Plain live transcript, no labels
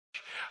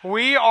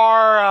We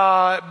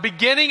are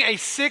beginning a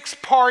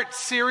 6-part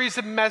series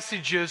of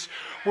messages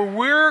where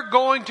we're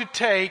going to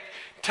take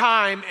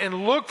time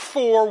and look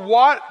for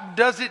what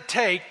does it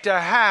take to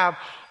have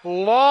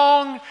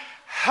long,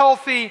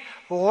 healthy,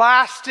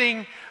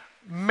 lasting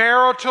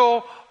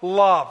marital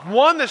love.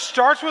 One that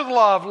starts with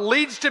love,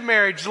 leads to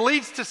marriage,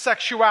 leads to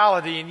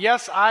sexuality. And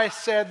yes, I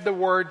said the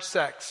word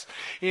sex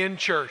in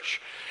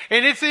church.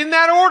 And it's in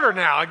that order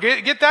now.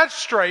 Get that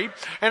straight.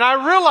 And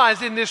I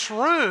realize in this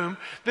room,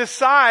 this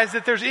size,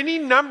 that there's any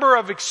number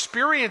of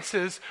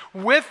experiences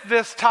with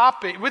this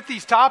topic, with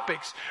these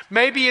topics.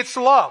 Maybe it's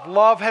love.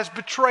 Love has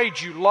betrayed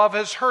you. Love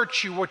has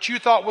hurt you. What you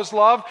thought was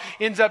love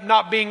ends up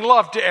not being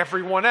love to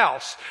everyone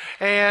else.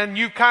 And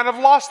you've kind of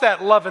lost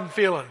that loving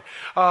feeling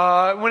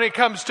when it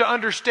comes to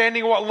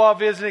understanding what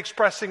love is and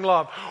expressing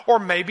love. Or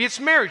maybe it's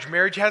marriage.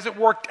 Marriage hasn't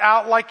worked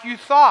out like you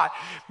thought.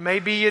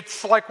 Maybe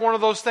it's like one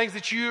of those things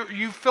that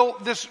you feel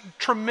this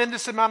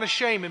tremendous amount of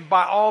shame, and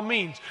by all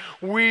means,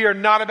 we are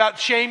not about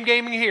shame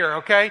gaming here,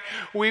 okay?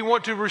 We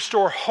want to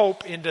restore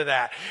hope into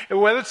that. And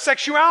whether it's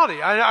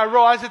sexuality, I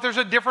realize that there's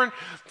a different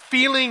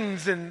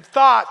feelings and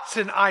thoughts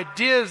and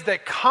ideas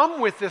that come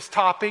with this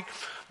topic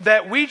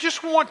that we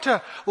just want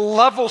to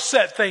level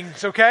set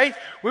things, okay?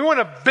 We want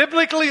to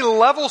biblically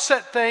level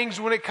set things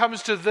when it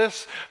comes to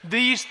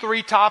these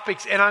 3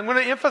 topics. And I'm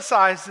going to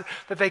emphasize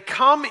that they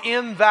come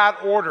in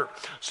that order.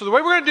 So the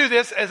way we're going to do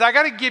this is I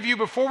got to give you,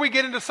 before we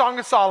get into Song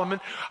of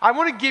Solomon, I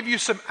want to give you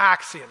some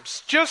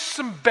axioms, just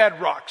some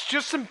bedrocks,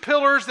 just some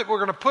pillars that we're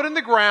going to put in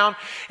the ground,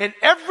 and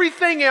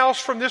everything else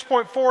from this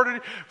point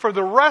forward for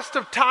the rest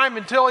of time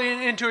until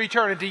into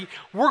eternity,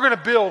 we're going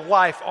to build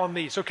life on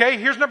these, okay?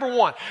 Here's number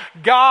 1.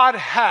 God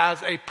has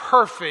a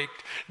perfect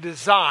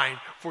design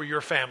for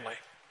your family.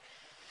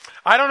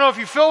 I don't know if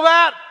you feel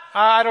that.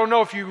 I don't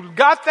know if you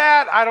got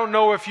that. I don't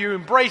know if you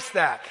embrace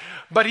that.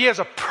 But He has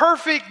a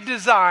perfect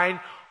design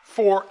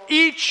for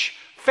each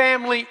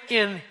family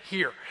in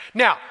here.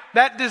 Now,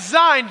 that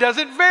design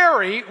doesn't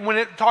vary when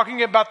it's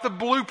talking about the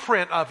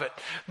blueprint of it.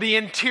 The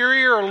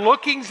interior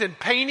lookings and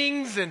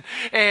paintings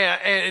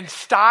and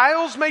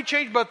styles may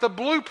change, but the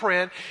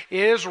blueprint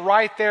is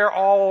right there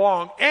all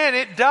along. And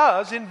it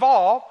does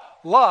involve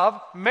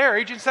love,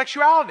 marriage, and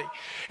sexuality.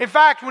 In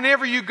fact,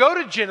 whenever you go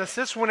to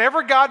Genesis,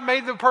 whenever God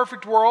made the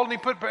perfect world and He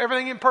put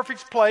everything in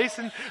perfect place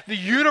and the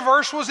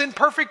universe was in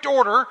perfect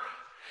order,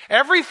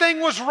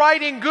 everything was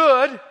right and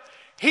good,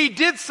 He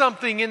did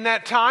something in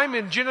that time.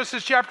 In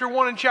Genesis chapter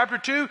 1 and chapter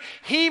 2,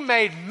 He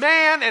made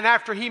man, and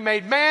after He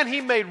made man,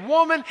 He made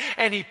woman,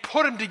 and He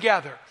put them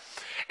together.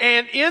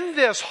 And in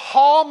this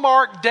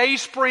Hallmark Day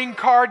Spring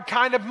card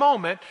kind of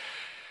moment,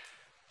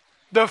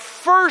 the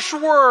first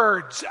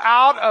words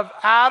out of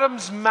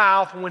Adam's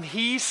mouth when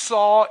he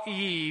saw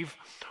Eve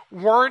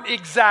weren't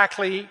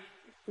exactly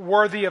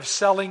worthy of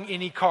selling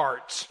any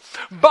cards.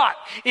 But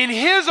in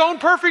his own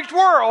perfect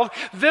world,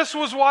 this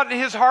was what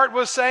his heart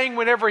was saying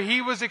whenever he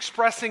was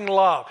expressing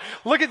love.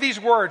 Look at these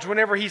words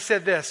whenever he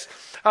said this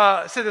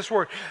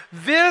word.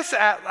 This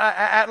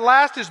at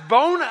last is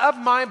bone of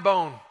my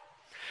bone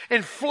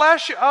and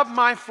flesh of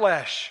my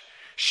flesh.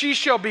 She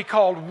shall be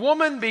called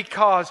woman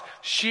because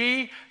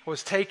she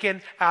was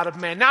taken out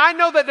of man. Now, I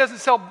know that doesn't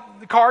sell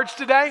cards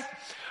today,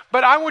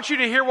 but I want you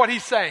to hear what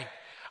he's saying.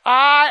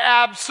 I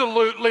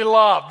absolutely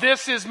love.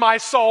 This is my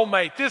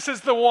soulmate. This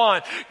is the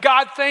one.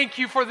 God, thank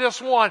you for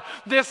this one.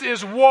 This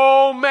is,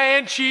 whoa,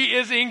 man, she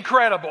is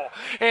incredible.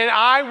 And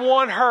I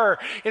want her.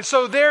 And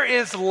so there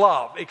is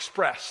love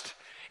expressed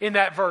in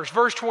that verse.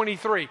 Verse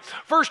 23.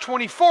 Verse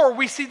 24,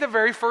 we see the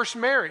very first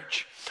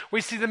marriage.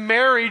 We see the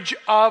marriage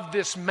of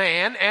this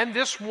man and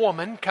this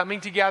woman coming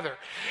together.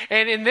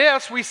 And in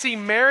this, we see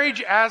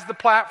marriage as the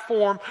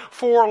platform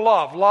for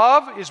love.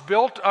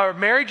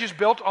 Marriage is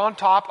built on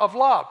top of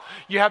love.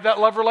 You have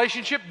that love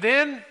relationship,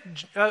 then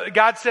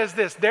God says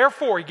this,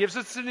 therefore, He gives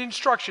us an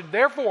instruction,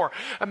 therefore,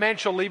 a man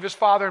shall leave his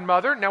father and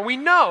mother. Now we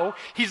know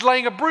He's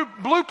laying a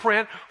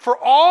blueprint for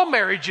all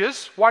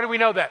marriages. Why do we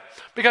know that?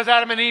 Because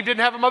Adam and Eve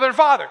didn't have a mother and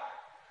father.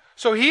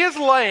 So He is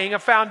laying a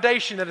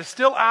foundation that is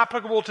still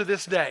applicable to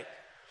this day.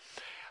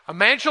 A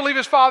man shall leave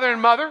his father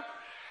and mother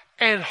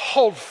and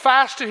hold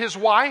fast to his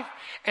wife,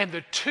 and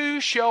the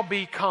two shall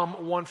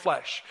become one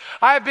flesh.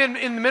 I have been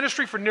in the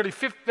ministry for nearly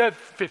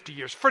 50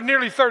 years, for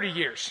nearly 30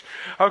 years,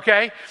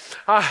 okay?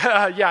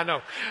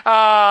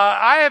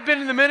 I have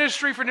been in the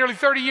ministry for nearly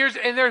 30 years,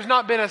 and there's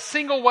not been a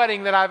single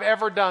wedding that I've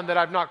ever done that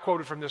I've not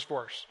quoted from this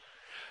verse.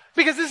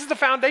 Because this is the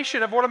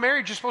foundation of what a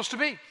marriage is supposed to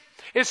be.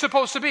 It's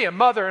supposed to be a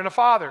mother and a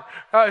father,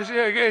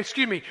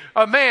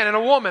 a man and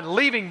a woman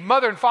leaving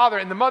mother and father,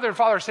 and the mother and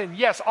father are saying,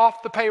 yes,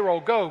 off the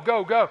payroll, go,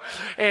 go, go.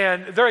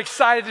 And they're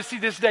excited to see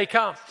this day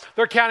come.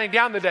 They're counting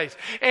down the days.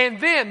 And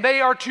then they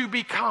are to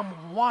become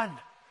one,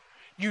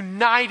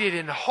 united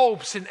in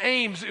hopes and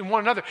aims in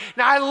one another.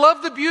 Now, I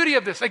love the beauty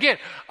of this. Again,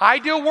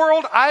 ideal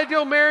world,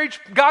 ideal marriage,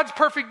 God's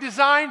perfect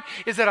design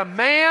is that a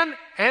man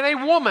and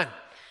a woman,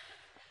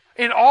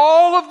 in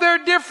all of their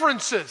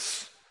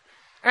differences,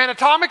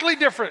 anatomically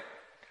different,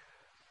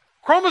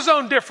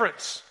 chromosome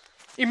difference,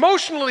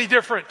 emotionally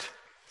different,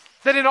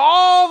 that in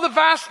all the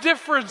vast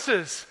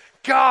differences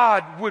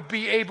God would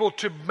be able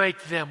to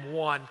make them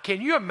one.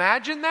 Can you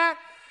imagine that?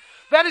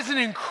 That is an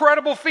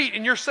incredible feat.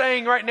 And you're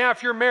saying right now,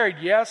 if you're married,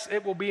 yes,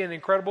 it will be an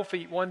incredible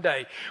feat one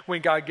day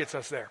when God gets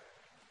us there.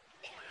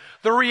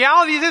 The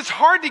reality is it's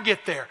hard to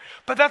get there,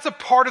 but that's a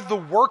part of the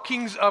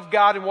workings of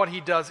God and what He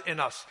does in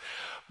us.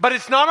 But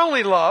it's not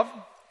only love,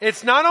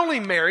 it's not only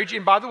marriage,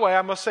 and by the way,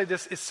 I must say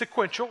this is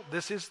sequential.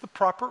 This is the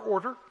proper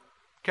order,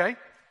 okay?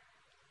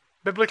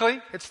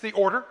 Biblically, it's the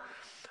order.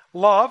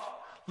 Love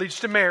leads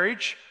to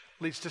marriage,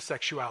 leads to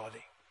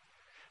sexuality.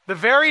 The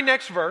very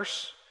next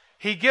verse,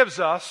 he gives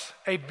us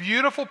a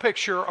beautiful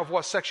picture of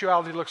what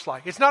sexuality looks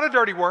like. It's not a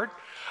dirty word.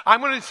 I'm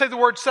going to say the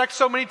word sex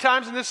so many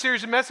times in this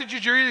series of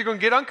messages, you're either going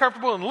to get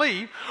uncomfortable and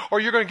leave,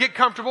 or you're going to get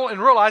comfortable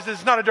and realize that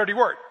it's not a dirty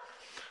word.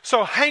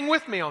 So hang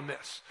with me on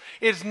this.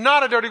 It's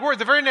not a dirty word.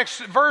 The very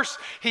next verse,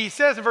 he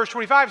says in verse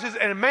 25, he says,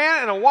 and a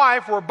man and a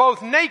wife were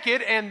both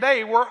naked and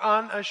they were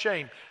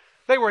unashamed.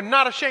 They were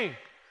not ashamed.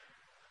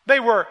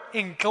 They were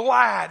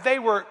glad. They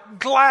were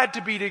glad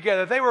to be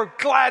together. They were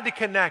glad to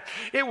connect.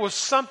 It was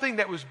something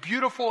that was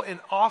beautiful and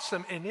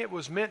awesome, and it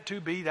was meant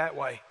to be that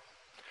way.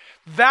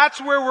 That's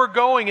where we're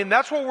going, and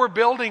that's what we're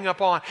building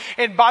upon.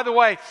 And by the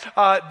way,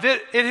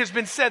 it has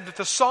been said that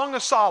the Song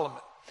of Solomon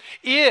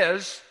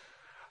is,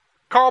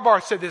 Karl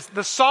Barth said this,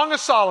 the Song of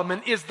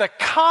Solomon is the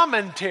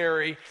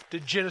commentary to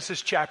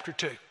Genesis chapter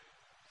 2.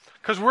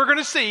 Because we're going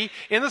to see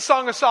in the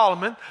Song of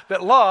Solomon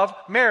that love,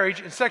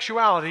 marriage, and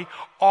sexuality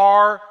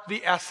are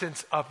the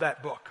essence of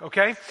that book.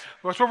 Okay?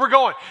 That's where we're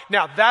going.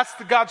 Now, that's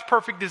God's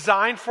perfect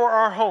design for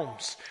our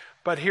homes.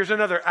 But here's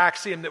another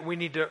axiom that we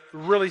need to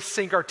really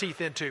sink our teeth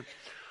into.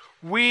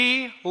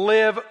 We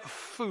live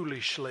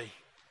foolishly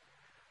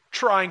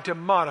trying to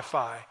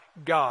modify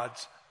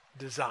God's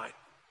design.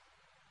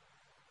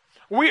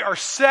 We are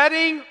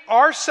setting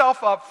ourselves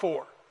up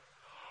for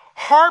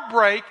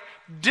heartbreak,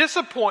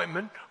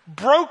 disappointment,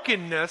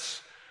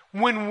 brokenness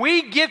when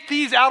we get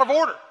these out of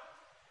order.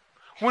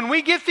 When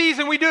we get these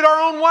and we do it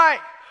our own way.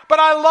 But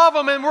I love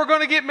them and we're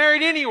going to get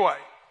married anyway.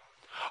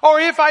 Or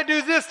if I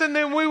do this,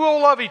 then we will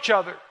love each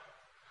other.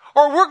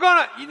 Or we're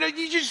going to,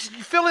 you just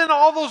fill in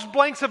all those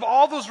blanks of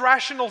all those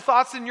rational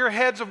thoughts in your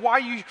heads of why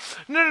you,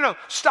 no,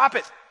 stop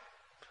it.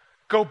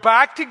 Go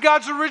back to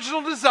God's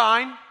original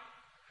design.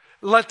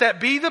 Let that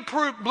be the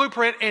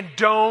blueprint and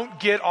don't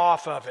get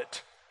off of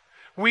it.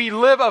 We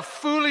live a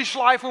foolish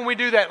life when we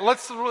do that.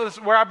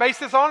 Where I base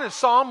this on is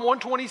Psalm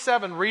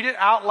 127. Read it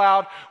out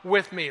loud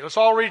with me. Let's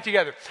all read it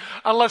together.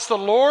 Unless the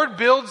Lord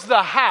builds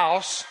the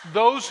house,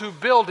 those who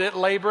build it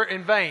labor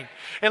in vain.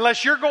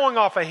 Unless you're going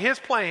off of His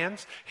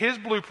plans, His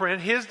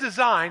blueprint, His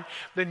design,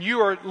 then you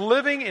are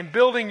living and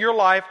building your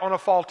life on a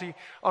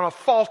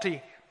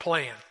faulty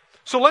plan.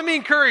 So let me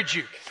encourage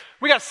you.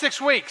 We got 6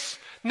 weeks.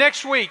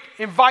 Next week,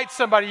 invite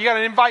somebody. You got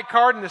an invite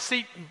card in the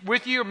seat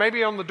with you or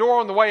maybe on the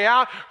door on the way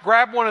out.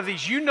 Grab one of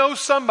these. You know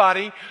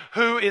somebody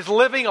who is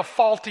living a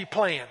faulty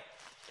plan.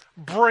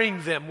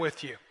 Bring them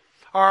with you.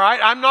 All right?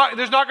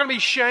 There's not going to be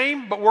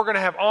shame, but we're going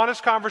to have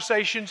honest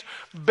conversations,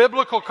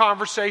 biblical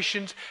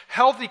conversations,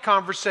 healthy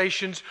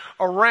conversations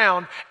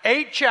around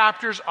 8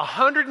 chapters,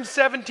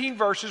 117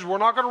 verses. We're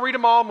not going to read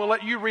them all. I'm going to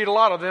let you read a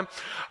lot of them.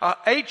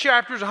 8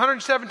 chapters,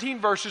 117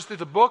 verses through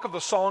the book of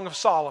the Song of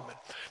Solomon.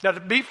 Now, to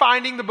be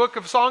finding the book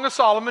of Song of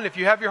Solomon, if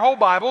you have your whole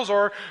Bibles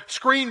or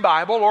screen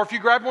Bible, or if you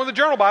grab one of the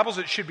journal Bibles,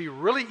 it should be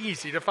really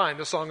easy to find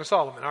the Song of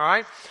Solomon, all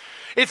right?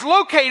 It's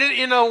located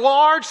in a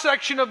large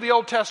section of the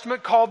Old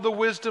Testament called the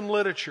wisdom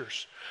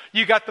literatures.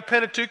 You got the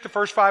Pentateuch, the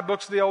first 5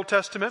 books of the Old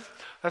Testament.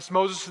 That's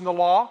Moses and the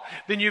Law.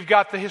 Then you've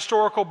got the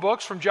historical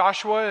books from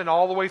Joshua and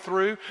all the way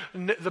through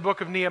the book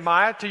of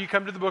Nehemiah till you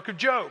come to the book of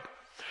Job.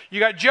 You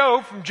got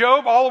Job, from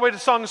Job all the way to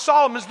Song of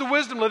Solomon is the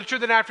wisdom literature.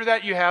 Then after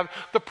that you have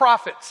the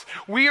prophets.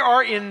 We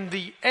are in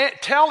the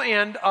tail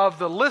end of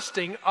the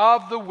listing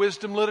of the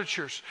wisdom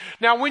literatures.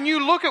 Now when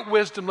you look at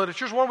wisdom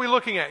literatures, what are we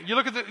looking at? You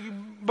look at the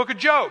book of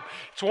Job.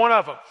 It's one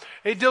of them.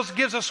 It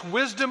gives us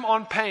wisdom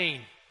on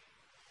pain.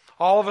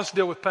 All of us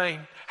deal with pain.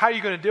 How are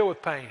you going to deal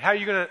with pain? How are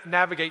you going to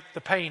navigate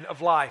the pain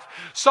of life?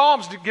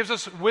 Psalms gives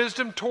us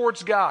wisdom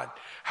towards God.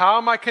 How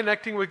am I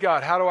connecting with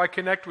God? How do I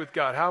connect with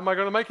God? How am I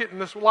going to make it in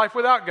this life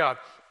without God?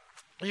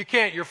 You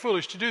can't. You're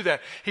foolish to do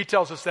that. He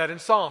tells us that in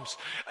Psalms.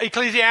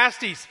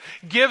 Ecclesiastes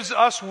gives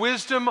us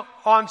wisdom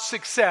on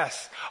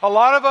success. A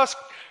lot of us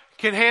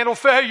can handle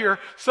failure.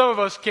 Some of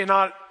us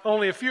cannot.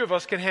 Only a few of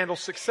us can handle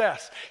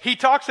success. He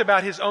talks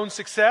about his own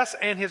success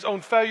and his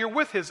own failure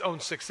with his own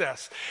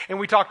success. And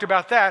we talked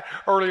about that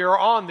earlier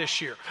on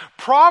this year.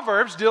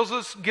 Proverbs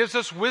gives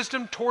us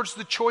wisdom towards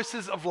the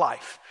choices of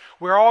life.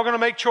 We're all going to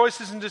make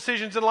choices and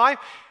decisions in life.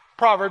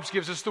 Proverbs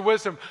gives us the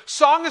wisdom.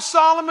 Song of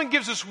Solomon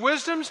gives us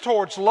wisdoms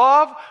towards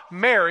love,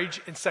 marriage,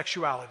 and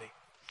sexuality.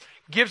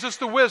 Gives us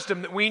the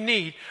wisdom that we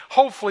need,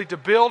 hopefully, to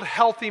build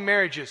healthy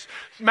marriages.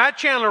 Matt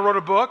Chandler wrote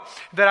a book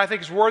that I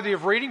think is worthy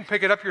of reading.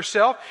 Pick it up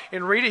yourself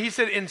and read it. He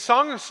said, in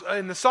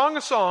the Song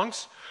of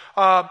Songs,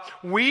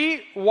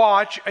 we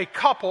watch a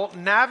couple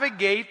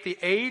navigate the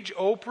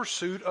age-old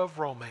pursuit of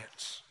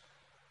romance.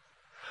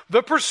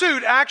 The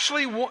pursuit,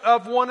 actually,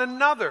 of one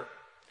another.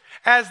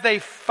 as they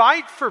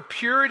fight for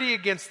purity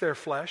against their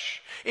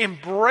flesh,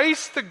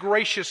 embrace the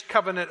gracious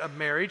covenant of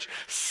marriage,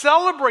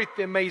 celebrate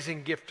the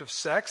amazing gift of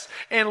sex,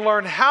 and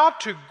learn how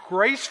to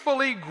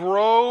gracefully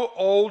grow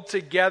old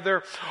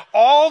together,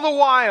 all the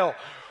while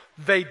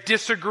they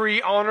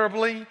disagree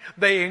honorably,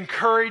 they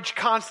encourage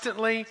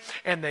constantly,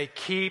 and they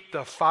keep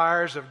the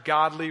fires of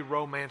godly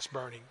romance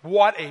burning.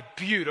 What a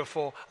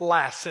beautiful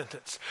last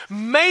sentence.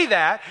 May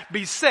that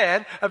be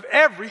said of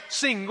every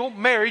single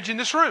marriage in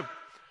this room.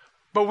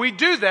 But we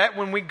do that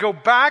when we go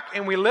back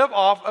and we live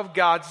off of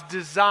God's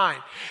design.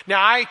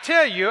 Now, I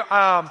tell you,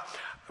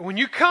 when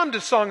you come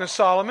to Song of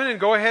Solomon, and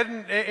go ahead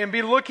and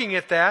be looking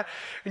at that,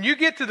 and you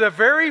get to the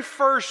very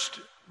first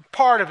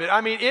part of it,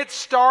 I mean, it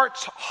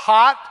starts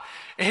hot,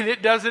 and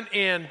it doesn't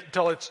end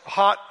until it's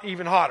hot,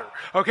 even hotter.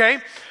 Okay?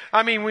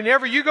 I mean,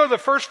 whenever you go to the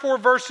first 4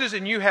 verses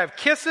and you have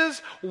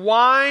kisses,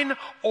 wine,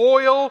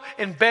 oil,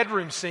 and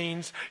bedroom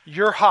scenes,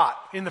 you're hot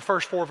in the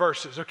first 4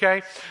 verses.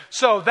 Okay?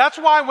 So that's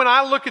why when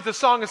I look at the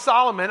Song of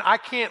Solomon, I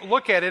can't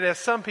look at it as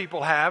some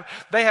people have.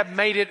 They have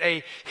made it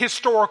a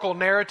historical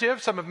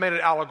narrative. Some have made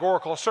it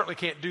allegorical. I certainly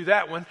can't do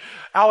that one.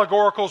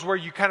 Allegorical is where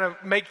you kind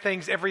of make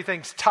things,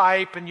 everything's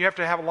type, and you have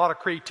to have a lot of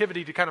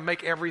creativity to kind of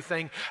make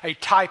everything a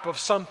type of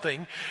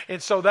something.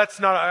 And so that's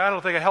not, I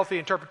don't think, a healthy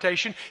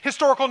interpretation.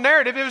 Historical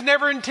narrative, it was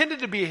never intended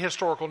to be a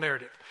historical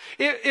narrative.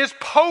 It is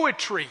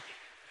poetry.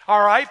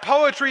 All right?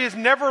 Poetry is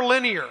never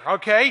linear,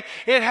 okay?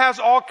 It has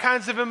all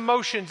kinds of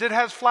emotions. It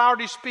has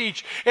flowery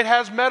speech. It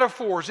has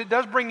metaphors. It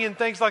does bring in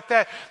things like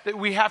that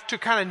we have to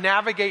kind of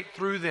navigate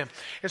through them.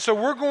 And so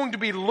we're going to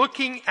be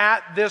looking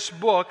at this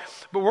book,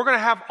 but we're going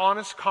to have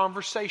honest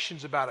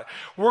conversations about it.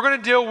 We're going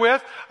to deal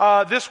with,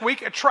 this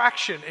week,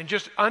 attraction and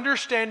just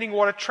understanding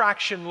what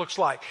attraction looks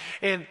like.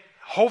 And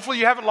hopefully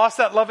you haven't lost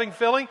that loving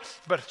feeling,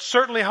 but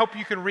certainly hope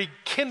you can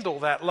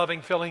rekindle that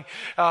loving feeling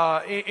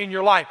in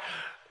your life.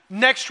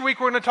 Next week,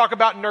 we're going to talk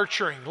about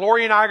nurturing.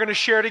 Lori and I are going to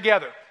share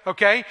together,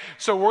 okay?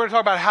 So we're going to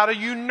talk about how do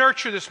you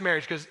nurture this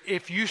marriage, because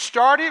if you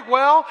start it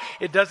well,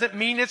 it doesn't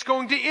mean it's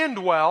going to end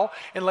well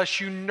unless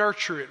you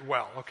nurture it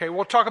well, okay?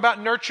 We'll talk about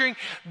nurturing.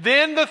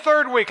 Then the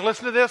third week,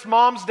 listen to this,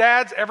 moms,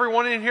 dads,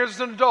 everyone in here is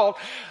an adult.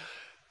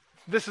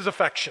 This is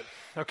affection,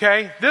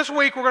 okay? This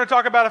week, we're going to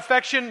talk about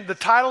affection. The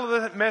title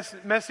of the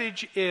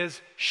message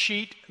is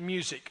Sheet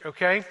Music,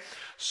 okay?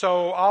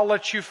 So I'll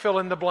let you fill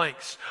in the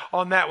blanks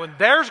on that one.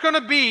 There's going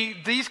to be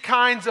these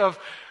kinds of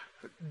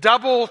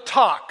double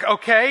talk,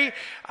 okay?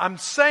 I'm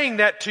saying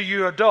that to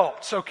you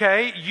adults,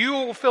 okay? You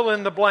will fill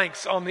in the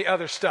blanks on the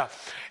other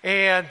stuff.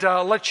 And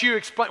let you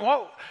explain,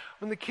 well,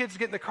 when the kids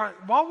get in the car,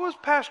 what was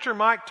Pastor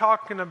Mike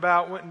talking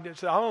about? I'm going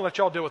to let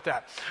y'all deal with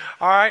that.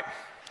 All right?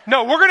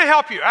 No, we're going to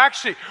help you.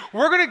 Actually,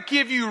 we're going to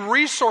give you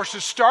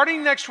resources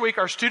starting next week.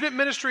 Our student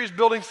ministry is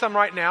building some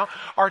right now.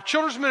 Our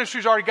children's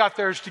ministry's already got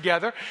theirs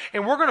together.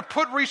 And we're going to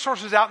put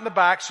resources out in the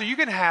back so you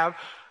can have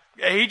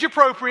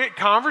age-appropriate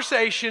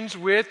conversations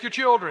with your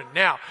children.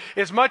 Now,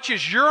 as much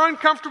as you're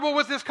uncomfortable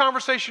with this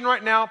conversation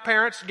right now,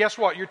 parents, guess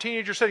what? Your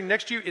teenager sitting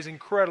next to you is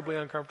incredibly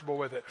uncomfortable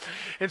with it.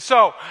 And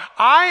so,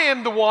 I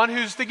am the one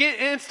who's the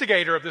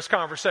instigator of this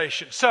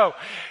conversation. So,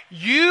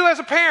 you as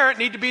a parent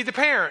need to be the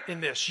parent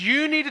in this.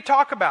 You need to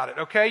talk about it,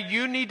 okay?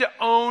 You need to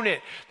own it.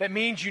 That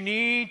means you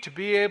need to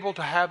be able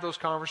to have those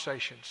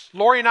conversations.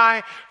 Lori and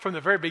I, from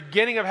the very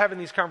beginning of having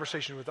these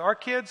conversations with our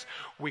kids,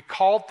 we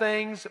called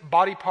things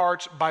body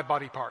parts by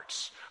body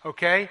parts.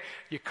 Okay?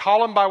 You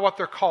call them by what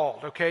they're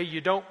called, okay?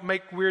 You don't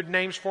make weird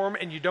names for them,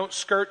 and you don't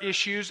skirt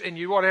issues, and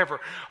you whatever,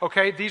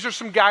 okay? These are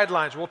some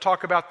guidelines. We'll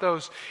talk about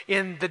those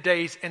in the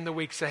days and the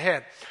weeks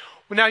ahead.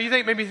 Well, now you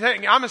maybe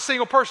think, I'm a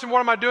single person, what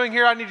am I doing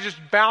here? I need to just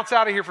bounce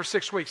out of here for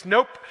 6 weeks.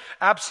 Nope,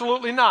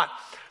 absolutely not.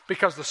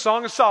 Because the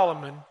Song of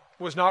Solomon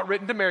was not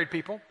written to married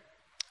people.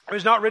 It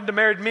was not written to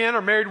married men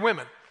or married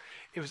women.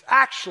 It was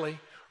actually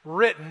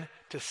written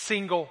to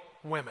single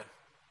women.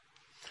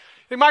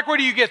 Hey, Mike, where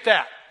do you get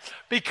that?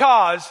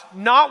 Because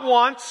not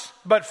once,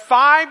 but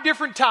 5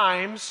 different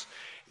times,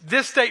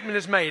 this statement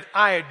is made.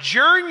 I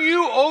adjourn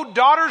you, O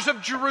daughters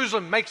of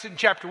Jerusalem. Makes it in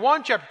chapter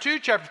 1, chapter 2,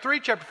 chapter 3,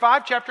 chapter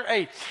 5, chapter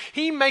 8.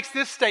 He makes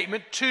this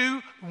statement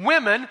to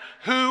women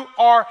who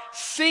are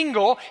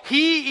single.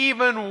 He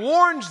even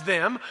warns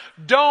them,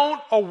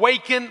 don't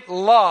awaken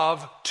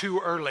love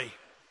too early.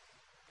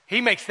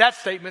 He makes that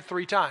statement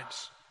 3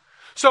 times.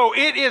 So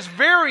it is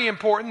very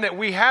important that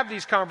we have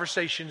these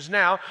conversations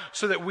now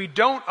so that we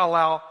don't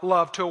allow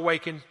love to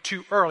awaken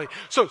too early.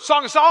 So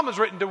Song of Solomon is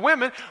written to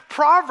women.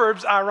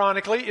 Proverbs,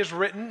 ironically, is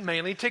written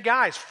mainly to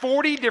guys.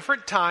 40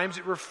 different times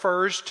it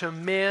refers to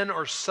men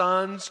or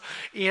sons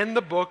in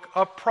the book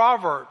of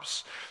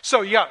Proverbs.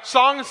 So yeah,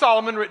 Song of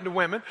Solomon written to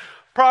women.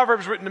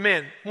 Proverbs written to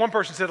men. One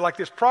person said it like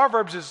this: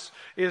 Proverbs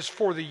is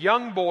for the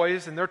young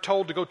boys, and they're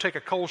told to go take a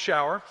cold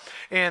shower.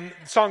 And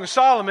Song of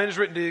Solomon is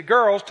written to the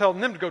girls, telling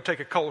them to go take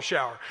a cold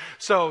shower.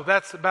 So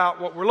that's about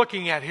what we're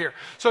looking at here.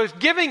 So it's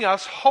giving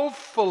us,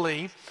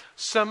 hopefully,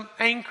 some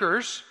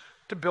anchors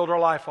to build our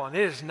life on.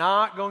 It's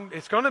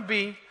going to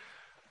be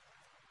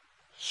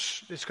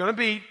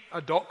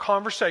adult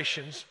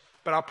conversations,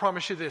 but I'll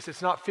promise you this: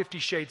 it's not 50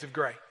 Shades of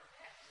Gray.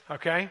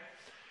 Okay?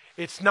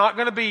 It's not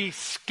going to be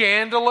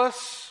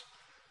scandalous,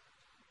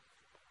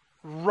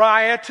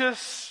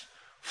 riotous,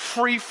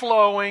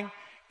 free-flowing.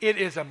 It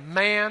is a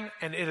man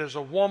and it is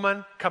a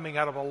woman coming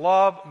out of a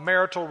love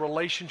marital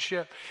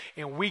relationship,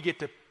 and we get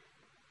to,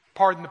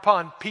 pardon the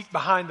pun, peek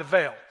behind the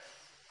veil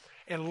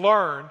and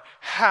learn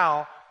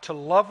how to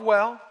love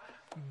well,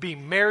 be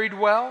married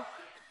well,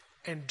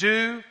 and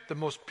do the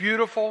most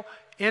beautiful,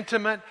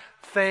 intimate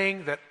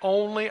thing that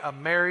only a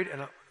married and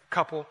a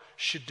couple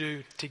should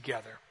do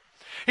together.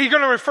 He's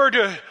going to refer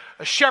to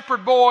a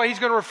shepherd boy. He's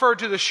going to refer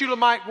to the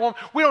Shulamite woman.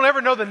 We don't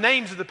ever know the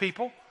names of the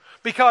people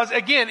because,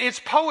 again, it's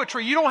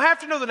poetry. You don't have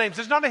to know the names.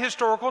 It's not a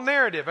historical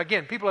narrative.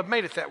 Again, people have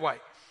made it that way.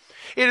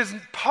 It is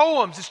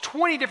poems. It's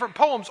 20 different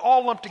poems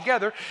all lumped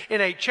together in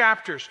 8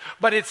 chapters.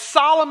 But it's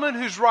Solomon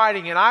who's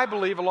writing, and I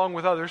believe, along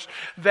with others,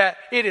 that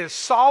it is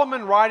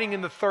Solomon writing in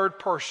the third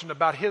person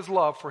about his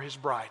love for his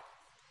bride.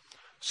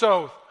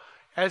 So,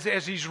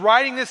 as he's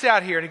writing this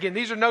out here, and again,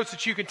 these are notes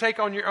that you can take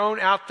on your own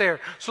out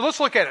there. So let's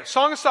look at it.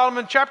 Song of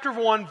Solomon, chapter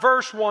 1,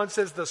 verse 1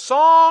 says, the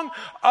Song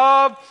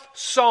of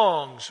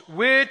Songs,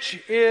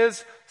 which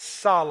is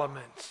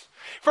Solomon's.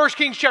 1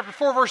 Kings chapter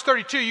 4, verse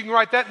 32, you can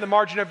write that in the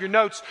margin of your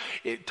notes.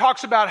 It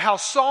talks about how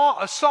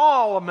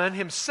Solomon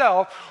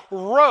himself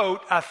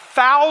wrote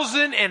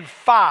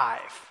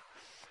 1,005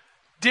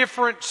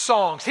 different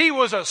songs. He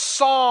was a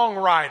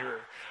songwriter.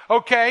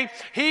 Okay,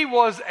 he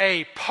was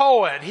a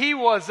poet. He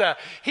was a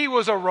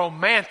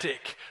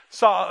romantic.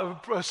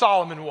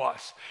 Solomon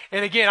was,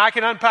 and again, I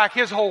can unpack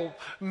his whole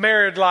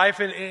married life,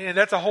 and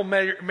that's a whole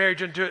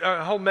marriage into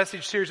a whole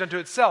message series unto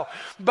itself.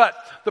 But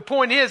the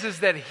point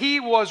is that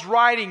he was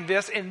writing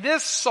this, and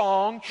this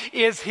song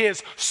is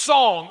his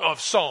song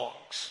of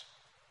songs.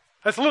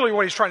 That's literally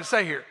what he's trying to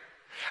say here.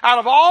 Out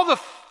of all the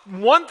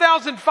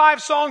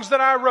 1,005 songs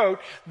that I wrote,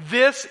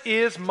 this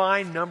is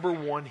my number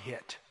one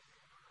hit.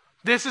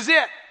 This is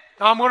it.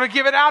 I'm going to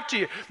give it out to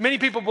you. Many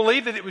people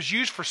believe that it was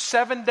used for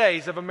 7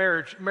 days of a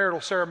marital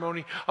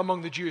ceremony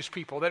among the Jewish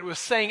people, that it was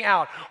sang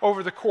out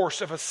over the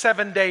course of a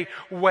 7-day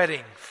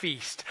wedding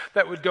feast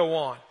that would go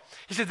on.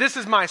 He said, this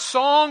is my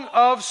song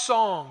of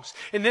songs.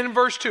 And then in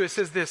verse 2 it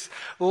says this,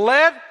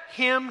 let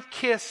him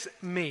kiss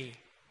me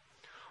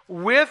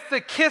with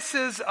the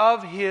kisses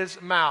of his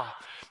mouth.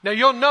 Now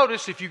you'll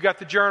notice, if you've got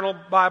the journal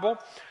Bible,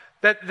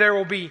 that there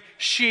will be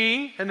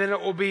she, and then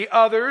it will be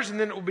others, and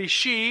then it will be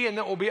she, and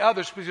then it will be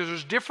others, because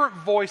there's different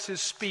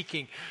voices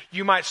speaking.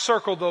 You might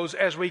circle those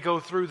as we go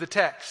through the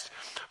text.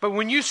 But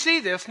when you see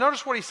this,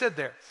 notice what he said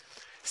there.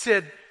 He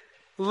said,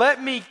 let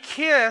him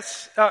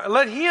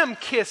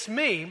kiss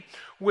me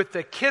with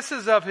the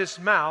kisses of his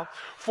mouth,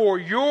 for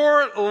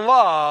your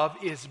love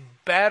is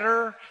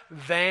better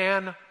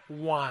than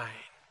wine.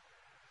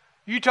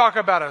 You talk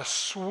about a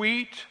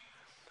sweet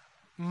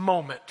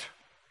moment.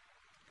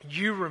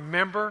 You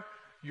remember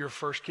your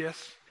first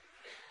kiss?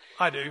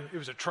 I do. It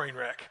was a train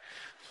wreck.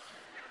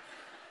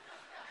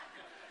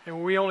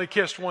 And we only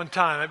kissed one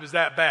time. It was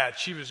that bad.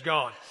 She was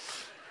gone.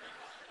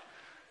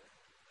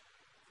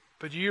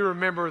 But do you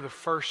remember the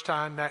first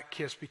time that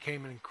kiss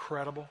became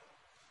incredible?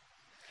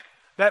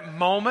 That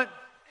moment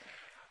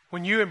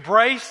when you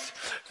embraced,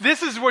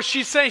 this is what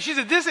she's saying. She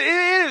said, it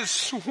is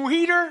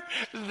sweeter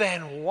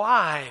than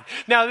wine.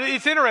 Now,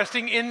 it's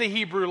interesting, in the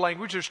Hebrew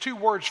language, there's 2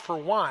 words for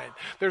wine.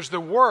 There's the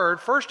word,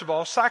 first of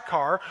all,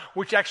 sakar,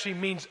 which actually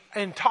means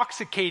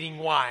intoxicating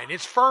wine.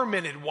 It's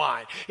fermented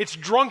wine. It's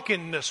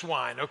drunkenness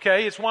wine,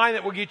 okay? It's wine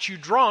that will get you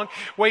drunk,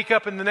 wake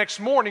up in the next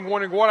morning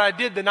wondering what I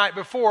did the night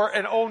before,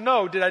 and oh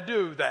no, did I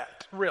do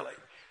that? Really?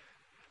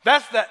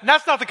 That's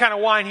not the kind of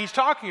wine he's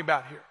talking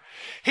about here.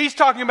 He's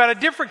talking about a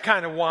different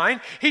kind of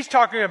wine. He's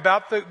talking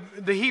about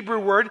the Hebrew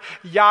word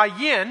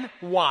yayin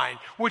wine,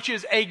 which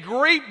is a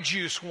grape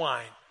juice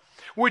wine,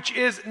 which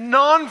is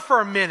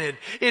non-fermented.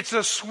 It's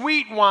a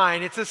sweet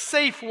wine. It's a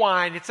safe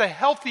wine. It's a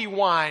healthy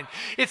wine.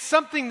 It's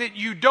something that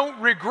you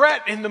don't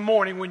regret in the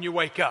morning when you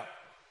wake up.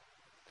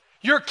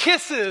 Your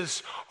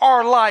kisses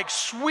are like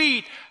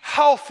sweet,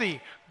 healthy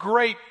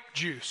grape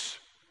juice,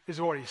 is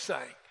what he's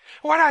saying.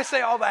 Why do I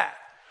say all that?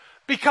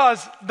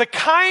 Because the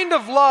kind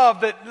of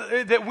love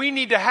that we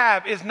need to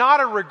have is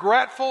not a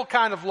regretful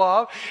kind of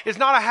love. It's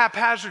not a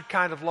haphazard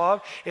kind of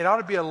love. It ought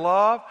to be a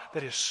love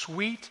that is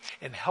sweet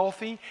and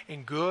healthy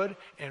and good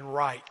and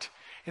right.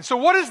 And so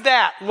what does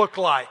that look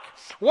like?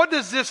 What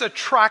does this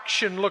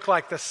attraction look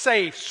like? The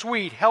safe,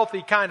 sweet,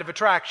 healthy kind of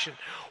attraction.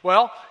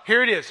 Well,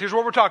 here it is. Here's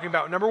what we're talking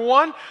about. Number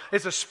 1,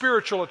 it's a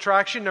spiritual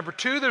attraction. Number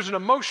 2, there's an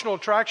emotional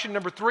attraction.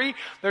 Number 3,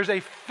 there's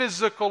a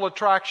physical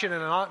attraction.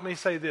 And let me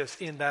say this,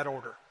 in that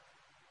order.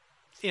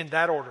 In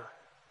that order.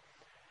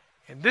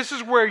 And this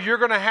is where you're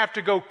going to have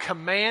to go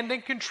command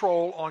and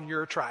control on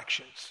your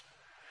attractions.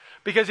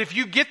 Because if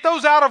you get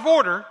those out of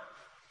order,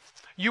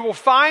 you will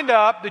find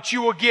out that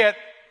you will get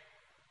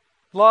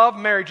love,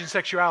 marriage, and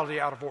sexuality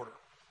out of order.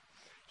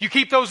 You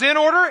keep those in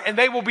order, and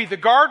they will be the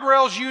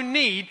guardrails you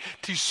need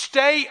to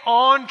stay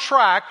on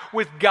track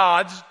with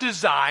God's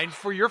design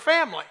for your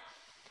family.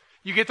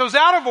 You get those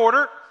out of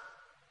order,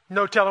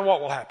 no telling what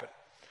will happen.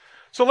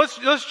 So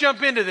let's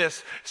jump into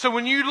this. So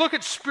when you look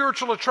at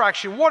spiritual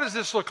attraction, what does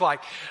this look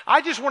like?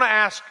 I just want to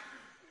ask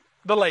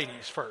the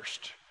ladies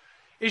first.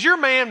 Is your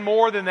man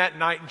more than that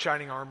knight in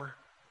shining armor?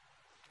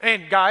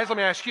 And guys, let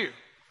me ask you.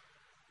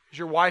 Is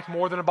your wife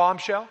more than a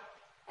bombshell?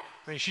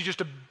 I mean, she's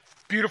just a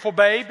beautiful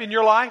babe in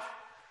your life?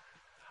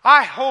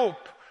 I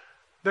hope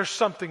there's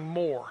something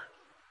more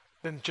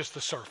than just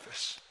the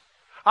surface.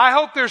 I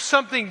hope there's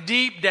something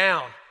deep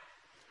down.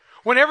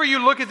 Whenever you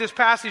look at this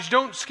passage,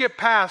 don't skip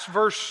past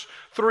verse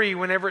 3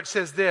 whenever it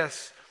says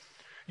this.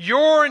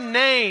 Your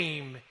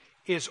name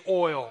is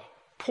oil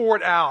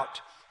poured out.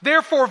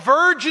 Therefore,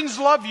 virgins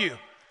love you.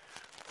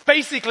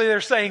 Basically,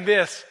 they're saying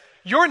this.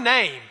 Your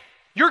name,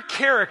 your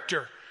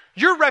character,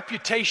 your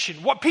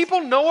reputation, what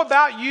people know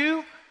about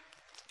you,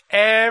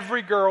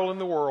 every girl in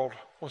the world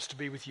wants to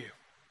be with you.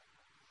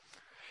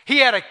 He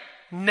had a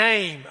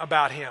name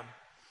about him.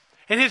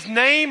 And his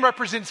name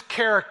represents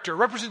character,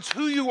 represents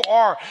who you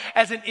are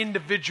as an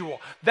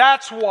individual.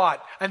 That's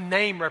what a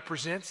name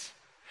represents.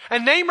 A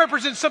name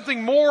represents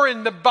something more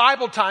in the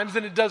Bible times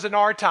than it does in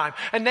our time.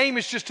 A name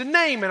is just a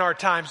name in our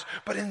times.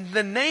 But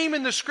the name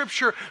in the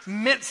Scripture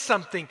meant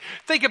something.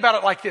 Think about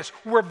it like this.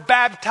 We're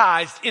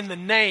baptized in the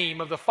name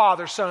of the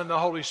Father, Son, and the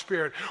Holy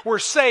Spirit. We're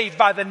saved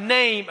by the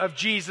name of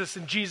Jesus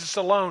and Jesus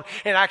alone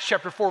in Acts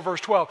chapter 4, verse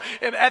 12.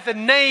 At the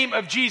name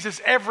of Jesus,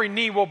 every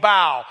knee will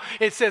bow,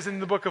 it says in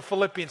the book of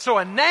Philippians. So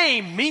a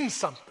name means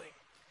something.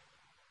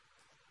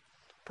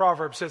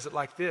 Proverbs says it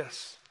like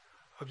this.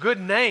 A good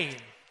name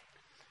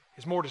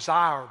is more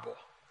desirable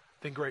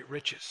than great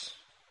riches.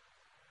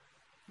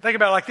 Think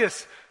about it like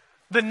this.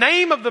 The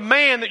name of the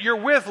man that you're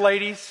with,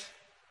 ladies,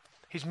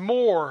 he's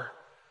more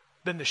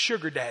than the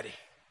sugar daddy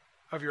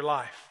of your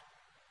life.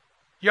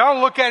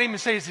 Y'all look at him and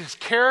say, is his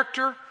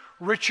character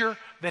richer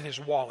than his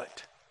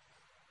wallet?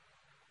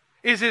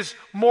 Is his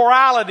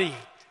morality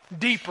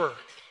deeper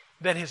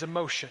than his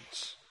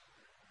emotions?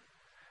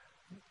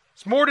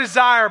 It's more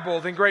desirable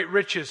than great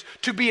riches.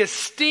 To be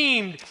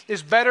esteemed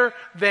is better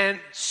than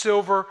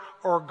silver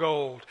or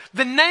gold.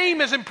 The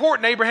name is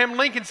important. Abraham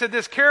Lincoln said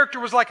this,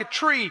 character was like a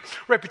tree,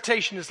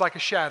 reputation is like a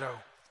shadow.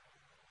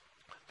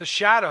 The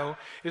shadow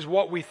is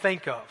what we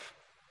think of.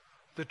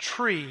 The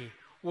tree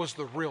was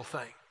the real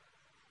thing.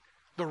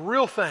 The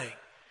real thing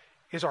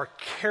is our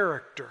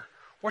character.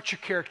 What's your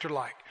character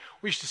like?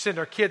 We used to send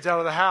our kids out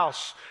of the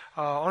house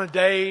on a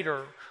date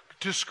or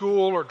to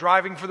school or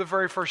driving for the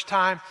very first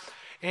time.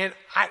 And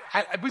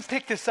we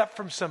picked this up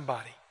from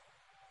somebody.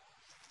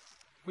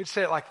 We'd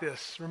say it like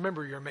this.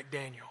 Remember, you're a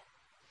McDaniel.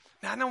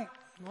 Now,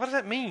 what does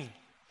that mean?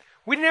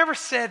 We never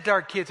said to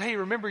our kids, hey,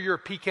 remember you're a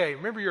PK.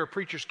 Remember you're a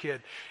preacher's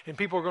kid. And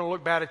people are going to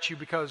look bad at you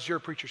because you're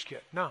a preacher's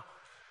kid. No,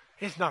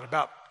 it's not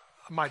about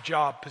my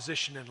job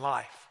position in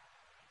life.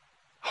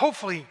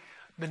 Hopefully,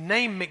 the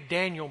name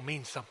McDaniel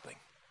means something.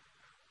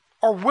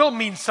 Or will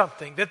mean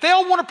something. That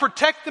they'll want to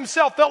protect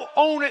themselves. They'll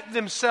own it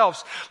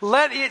themselves.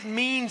 Let it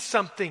mean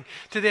something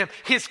to them.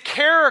 His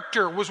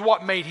character was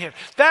what made him.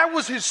 That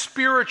was his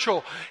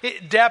spiritual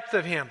depth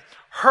of him.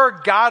 Her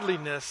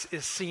godliness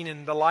is seen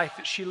in the life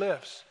that she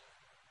lives.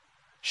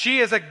 She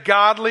is a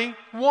godly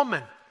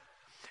woman.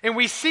 And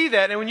we see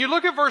that. And when you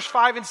look at verse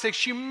 5 and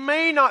 6, you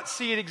may not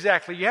see it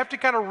exactly. You have to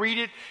kind of read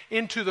it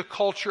into the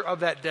culture of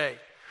that day.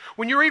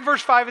 When you read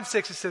verse 5 and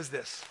 6, it says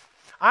this.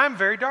 I am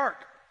very dark,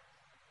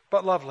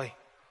 but lovely.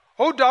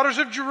 O daughters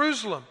of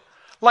Jerusalem,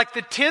 like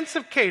the tents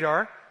of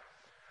Kedar,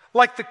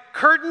 like the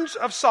curtains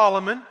of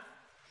Solomon,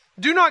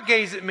 do not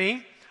gaze at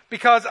me,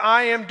 because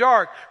I am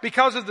dark,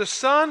 because of the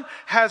sun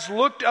has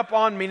looked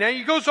upon me. Now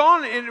he goes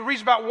on and it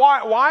reads about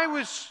why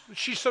was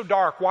she so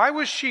dark? Why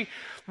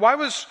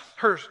was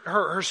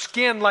her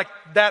skin like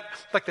that,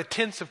 like the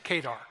tents of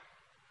Kedar?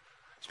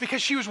 It's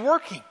because she was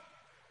working.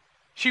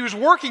 She was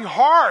working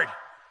hard,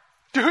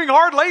 doing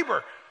hard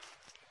labor.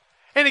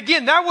 And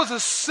again, that was a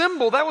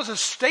symbol, that was a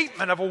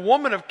statement of a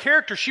woman of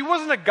character. She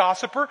wasn't a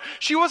gossiper.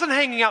 She wasn't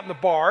hanging out in the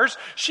bars.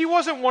 She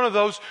wasn't one of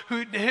those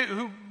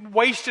who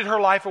wasted her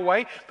life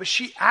away. But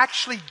she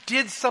actually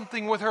did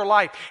something with her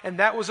life. And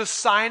that was a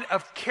sign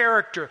of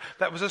character.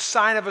 That was a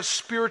sign of a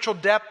spiritual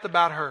depth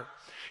about her.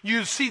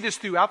 You see this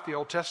throughout the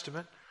Old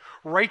Testament.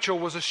 Rachel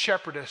was a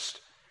shepherdess.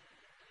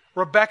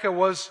 Rebecca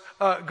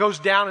goes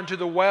down into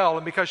the well.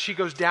 And because she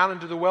goes down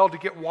into the well to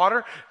get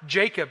water,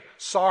 Jacob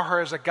saw her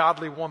as a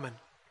godly woman.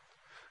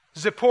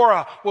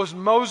 Zipporah was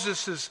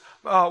Moses'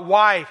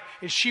 wife,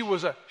 and she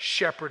was a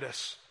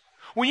shepherdess.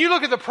 When you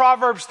look at the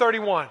Proverbs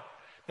 31,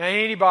 now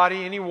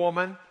any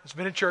woman that's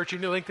been in church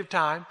any length of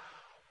time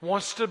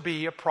wants to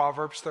be a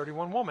Proverbs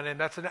 31 woman, and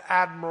that's an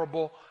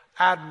admirable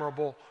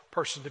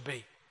person to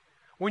be.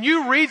 When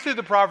you read through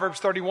the Proverbs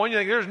 31, you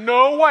think, there's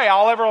no way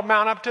I'll ever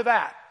amount up to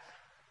that.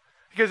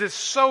 Because it's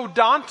so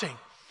daunting.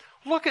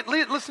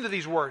 Listen to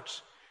these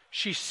words.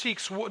 She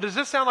seeks, does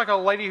this sound like a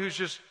lady who's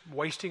just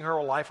wasting her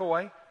life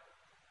away?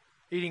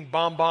 Eating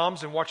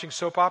bonbons and watching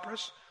soap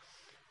operas.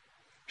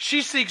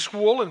 She seeks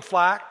wool and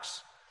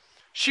flax.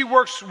 She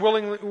works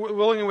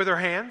willingly with her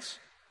hands.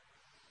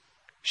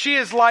 She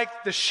is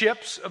like the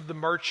ships of the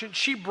merchant.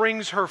 She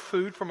brings her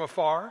food from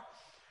afar.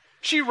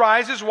 She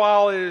rises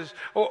while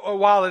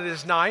it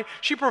is night.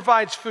 She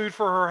provides food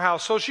for her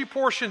house. So she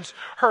portions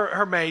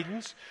her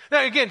maidens.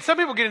 Now again, some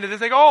people get into this.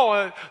 They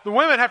go, the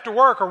women have to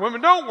work, or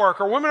women don't work,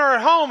 or women are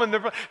at home.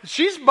 And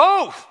she's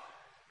both.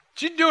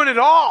 She's doing it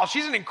all.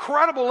 She's an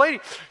incredible lady.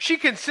 She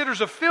considers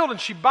a field and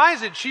she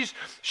buys it. She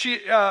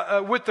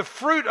with the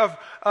fruit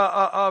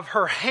of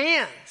her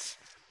hands.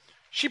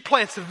 She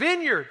plants a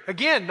vineyard.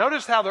 Again,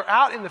 notice how they're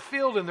out in the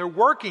field and they're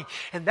working.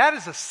 And that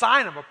is a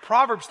sign of a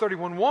Proverbs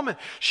 31 woman.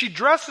 She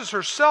dresses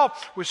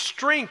herself with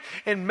strength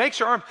and makes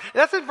her arms.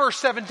 That's in verse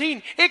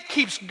 17. It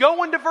keeps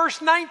going to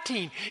verse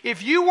 19.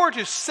 If you were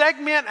to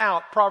segment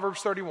out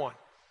Proverbs 31,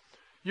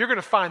 you're going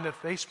to find that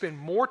they spend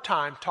more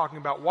time talking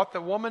about what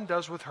the woman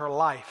does with her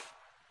life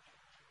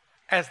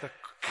as the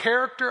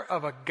character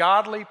of a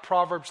godly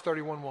Proverbs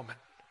 31 woman.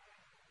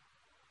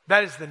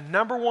 That is the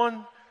number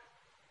one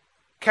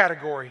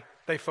category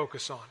they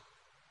focus on.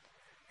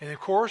 And of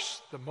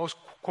course, the most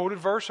quoted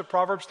verse of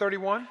Proverbs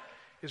 31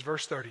 is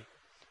verse 30.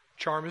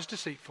 Charm is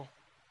deceitful,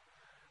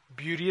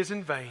 beauty is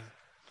in vain,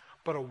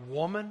 but a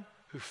woman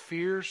who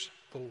fears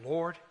the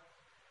Lord,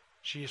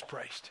 she is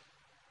praised.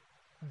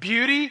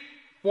 Beauty,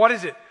 what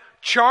is it?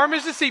 Charm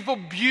is deceitful,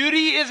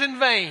 beauty is in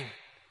vain.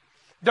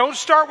 Don't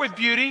start with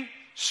beauty.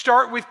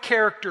 Start with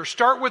character.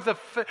 Start with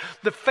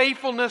the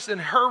faithfulness in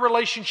her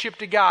relationship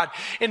to God.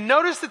 And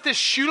notice that this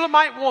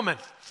Shulamite woman,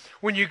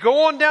 when you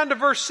go on down to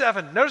verse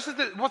 7, notice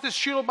that what this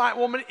Shulamite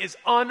woman is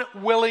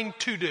unwilling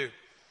to do.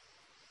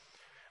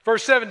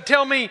 Verse 7,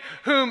 tell me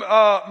whom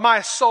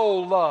my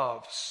soul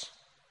loves.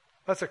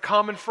 That's a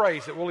common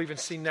phrase that we'll even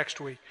see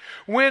next week.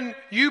 When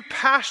you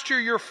pasture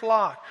your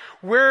flock,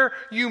 where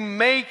you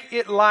make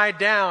it lie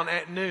down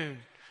at noon.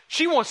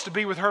 She wants to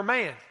be with her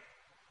man.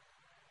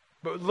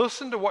 But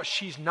listen to what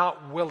she's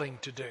not willing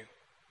to do.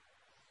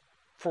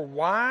 For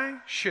why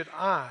should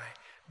I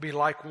be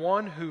like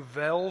one who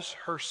veils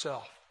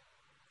herself?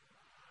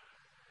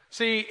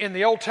 See, in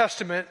the Old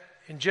Testament,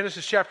 in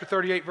Genesis chapter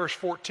 38, verse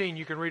 14,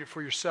 you can read it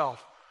for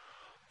yourself.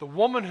 The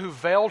woman who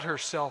veiled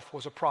herself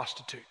was a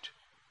prostitute.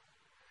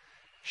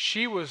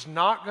 She was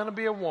not going to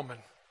be a woman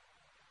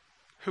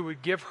who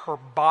would give her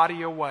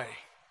body away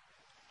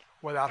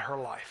without her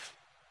life.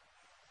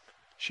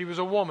 She was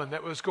a woman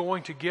that was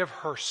going to give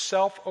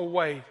herself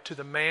away to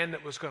the man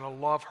that was going to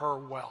love her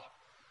well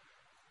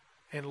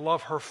and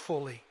love her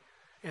fully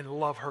and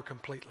love her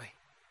completely.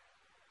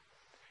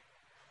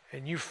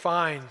 And you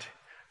find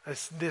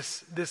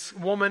this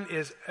woman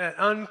is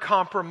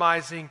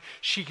uncompromising.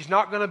 She's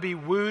not going to be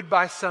wooed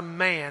by some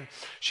man.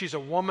 She's a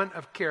woman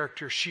of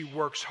character. She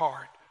works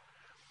hard.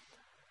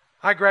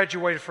 I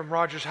graduated from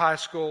Rogers High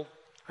School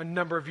a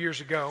number of years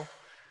ago,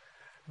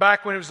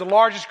 back when it was the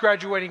largest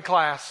graduating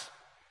class.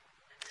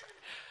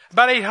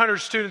 About 800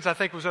 students, I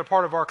think, was a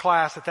part of our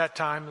class at that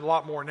time, a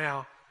lot more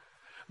now.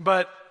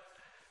 But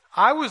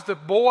I was the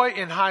boy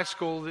in high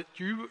school that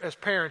you, as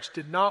parents,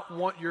 did not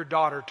want your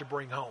daughter to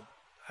bring home.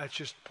 That's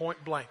just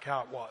point blank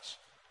how it was.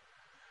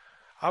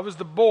 I was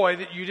the boy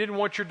that you didn't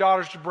want your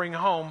daughters to bring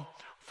home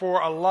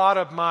for a lot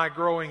of my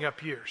growing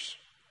up years.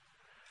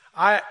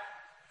 I'm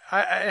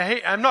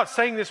not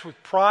saying this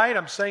with pride.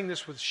 I'm saying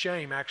this with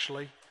shame,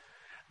 actually,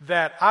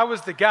 that I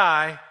was the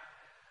guy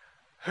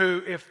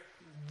who, if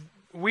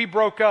we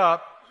broke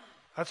up,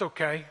 that's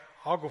okay.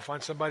 I'll go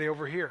find somebody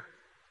over here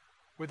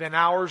within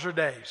hours or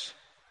days.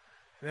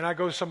 And then I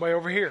go to somebody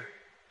over here.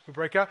 We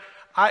break up.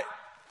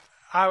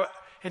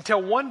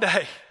 Until one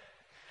day,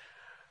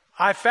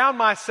 I found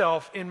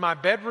myself in my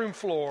bedroom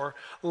floor,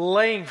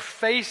 laying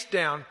face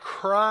down,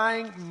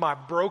 crying my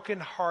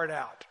broken heart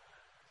out.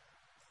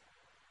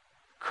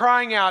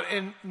 Crying out,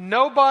 and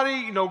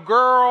nobody, no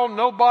girl,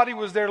 nobody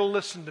was there to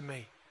listen to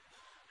me.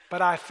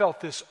 But I felt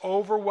this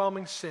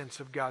overwhelming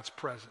sense of God's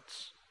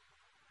presence.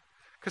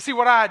 Because see,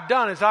 what I had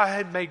done is I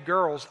had made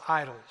girls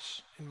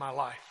idols in my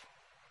life.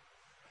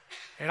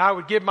 And I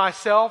would give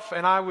myself,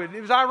 and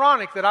it was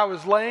ironic that I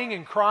was laying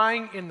and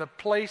crying in the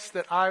place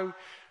that I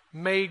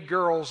made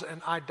girls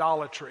an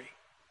idolatry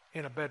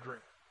in a bedroom.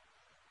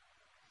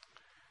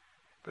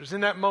 But it was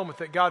in that moment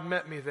that God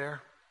met me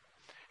there.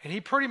 And He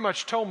pretty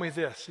much told me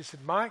this. He said,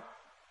 Mike,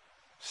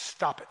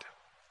 stop it.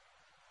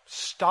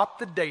 Stop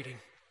the dating.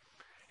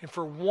 And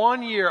for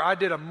 1 year, I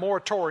did a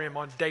moratorium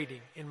on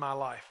dating in my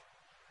life.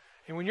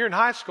 And when you're in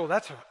high school,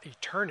 that's an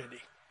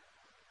eternity.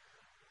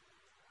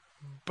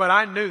 But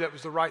I knew that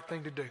was the right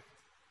thing to do.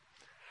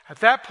 At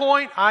that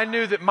point, I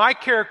knew that my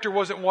character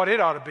wasn't what it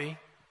ought to be.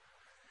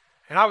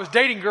 And I was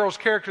dating girls'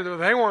 character that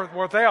they weren't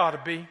what they ought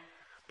to be.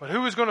 But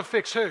who was going to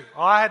fix who?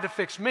 Well, I had to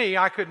fix me.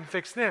 I couldn't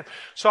fix them.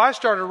 So I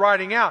started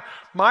writing out,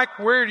 Mike,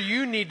 where do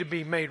you need to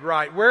be made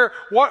right?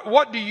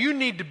 What do you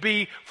need to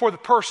be for the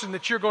person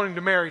that you're going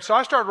to marry? So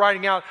I started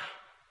writing out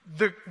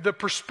the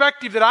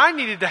perspective that I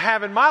needed to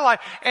have in my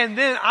life. And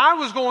then I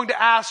was going to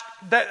ask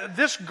that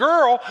this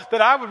girl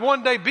that I would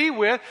one day be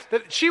with,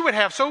 that she would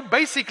have. So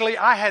basically,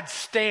 I had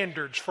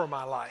standards for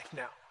my life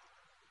now.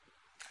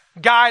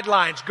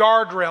 Guidelines,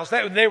 guardrails.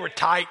 They were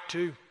tight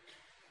too.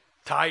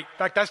 Tight. In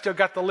fact, I still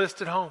got the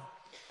list at home.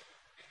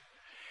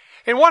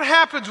 And what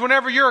happens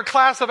whenever you're a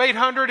class of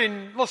 800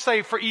 and let's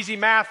say for easy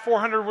math,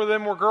 400 of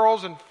them were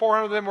girls and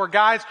 400 of them were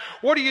guys?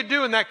 What do you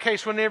do in that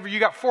case whenever you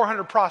got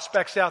 400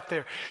 prospects out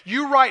there?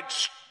 You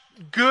write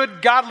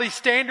good godly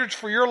standards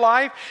for your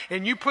life,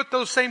 and you put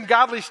those same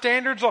godly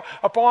standards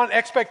upon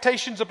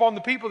expectations upon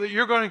the people that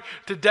you're going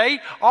to date.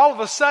 All of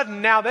a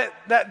sudden now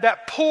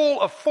that pool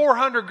of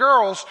 400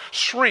 girls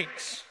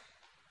shrinks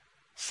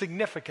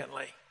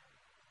significantly.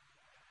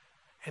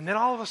 And then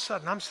all of a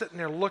sudden I'm sitting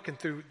there looking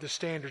through the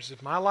standards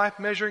of my life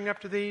measuring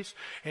up to these,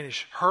 and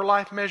is her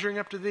life measuring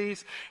up to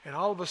these, and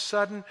all of a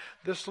sudden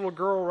this little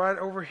girl right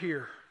over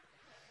here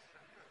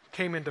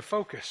came into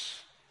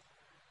focus.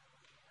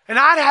 And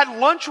I'd had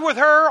lunch with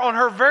her on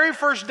her very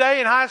first day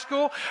in high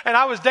school, and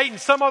I was dating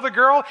some other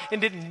girl,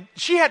 and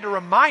she had to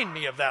remind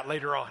me of that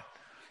later on.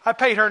 I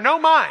paid her no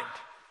mind.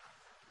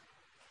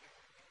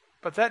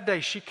 But that day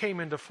she came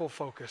into full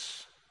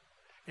focus,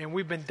 and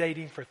we've been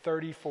dating for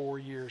 34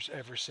 years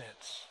ever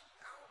since.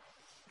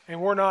 And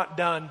we're not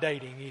done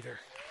dating either.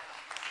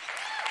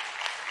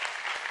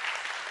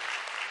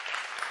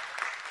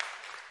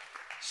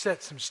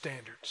 Set some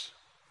standards.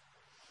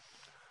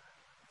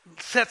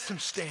 Set some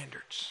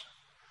standards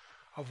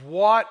of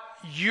what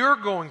you're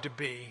going to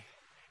be,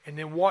 and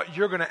then what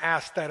you're going to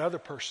ask that other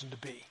person to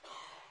be.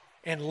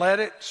 And let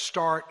it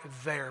start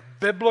there.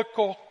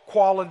 Biblical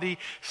quality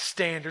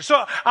standards.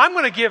 So I'm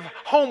going to give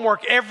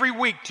homework every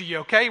week to you,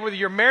 okay? Whether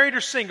you're married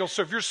or single.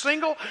 So if you're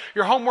single,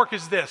 your homework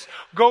is this.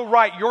 Go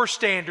write your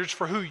standards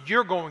for who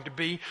you're going to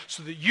be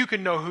so that you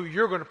can know who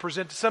you're going to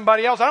present to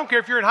somebody else. I don't care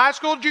if you're in high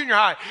school or junior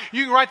high.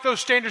 You can write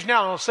those standards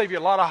now, and it'll save you a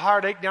lot of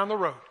heartache down the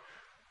road.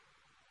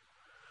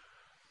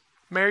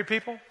 Married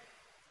people,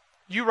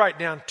 you write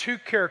down 2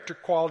 character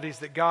qualities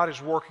that God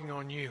is working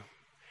on you,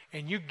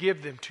 and you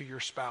give them to your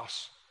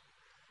spouse.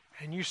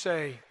 And you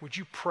say, would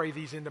you pray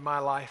these into my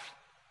life?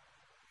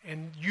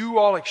 And you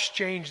all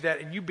exchange that,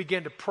 and you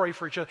begin to pray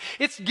for each other.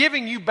 It's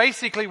giving you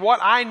basically what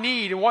I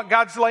need and what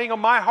God's laying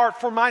on my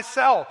heart for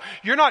myself.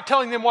 You're not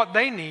telling them what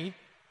they need.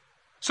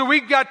 So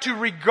we've got to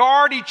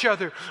regard each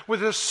other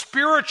with a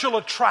spiritual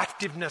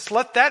attractiveness.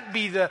 Let that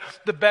be the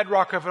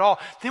bedrock of it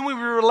all. Then we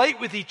relate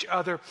with each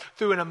other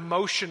through an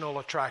emotional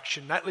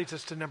attraction. That leads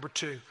us to number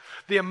 2,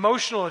 the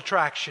emotional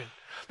attraction.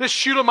 This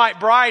Shulamite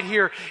bride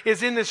here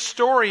is in this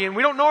story, and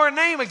we don't know her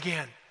name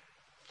again,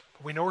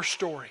 but we know her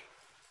story.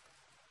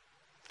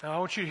 Now I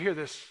want you to hear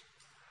this,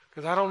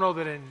 because I don't know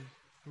that in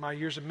my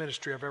years of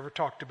ministry I've ever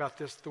talked about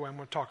this the way I'm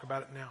going to talk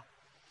about it now.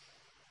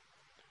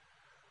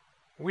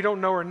 We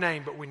don't know her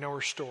name, but we know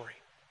her story.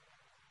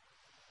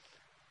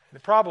 And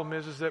the problem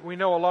is that we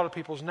know a lot of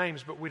people's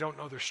names, but we don't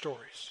know their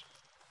stories.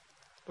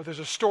 But there's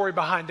a story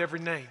behind every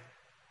name,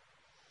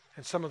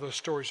 and some of those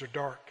stories are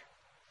dark.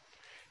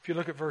 If you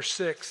look at verse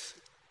 6,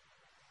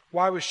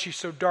 why was she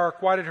so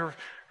dark? Why did her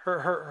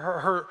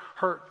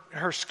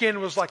skin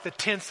was like the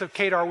tents of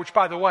Kedar, which,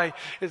 by the way,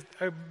 is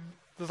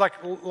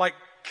like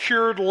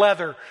cured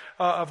leather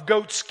of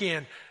goat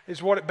skin,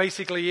 is what it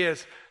basically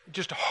is.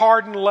 Just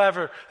hardened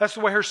leather. That's the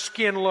way her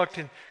skin looked,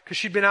 and because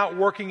she'd been out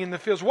working in the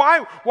fields.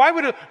 Why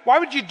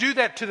would you do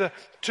that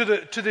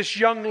to this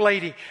young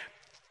lady?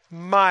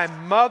 My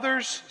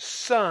mother's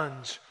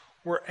sons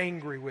were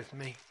angry with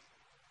me,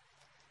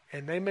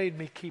 and they made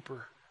me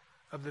keeper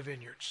of the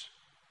vineyards.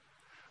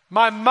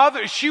 My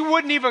mother, she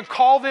wouldn't even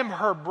call them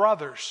her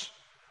brothers.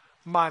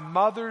 My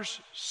mother's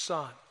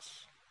sons.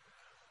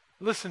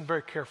 Listen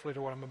very carefully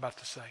to what I'm about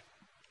to say.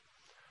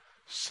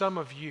 Some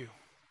of you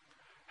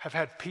have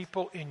had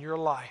people in your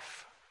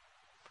life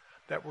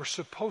that were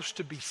supposed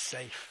to be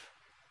safe,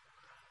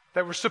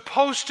 that were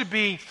supposed to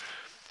be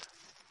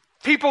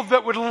people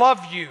that would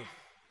love you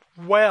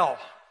well,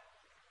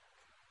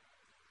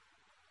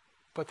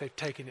 but they've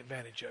taken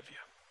advantage of you.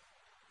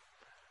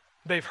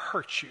 They've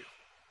hurt you.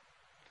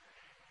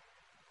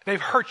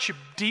 They've hurt you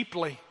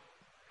deeply.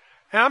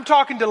 And I'm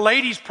talking to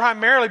ladies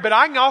primarily, but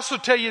I can also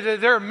tell you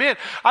that there are men.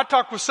 I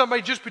talked with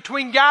somebody just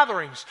between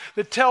gatherings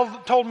that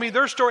told me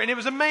their story, and it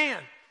was a man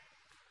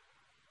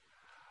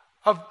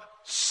of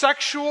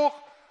sexual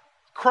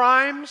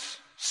crimes,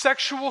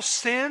 sexual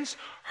sins,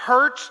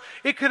 hurts.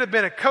 It could have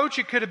been a coach,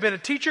 it could have been a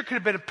teacher, it could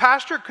have been a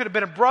pastor, it could have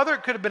been a brother,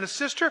 it could have been a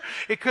sister,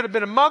 it could have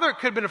been a mother, it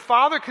could have been a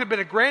father, it could have been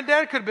a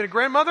granddad, it could have been a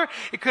grandmother,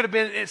 it could have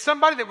been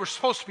somebody that we're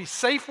supposed to be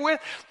safe with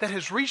that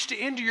has reached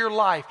into your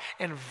life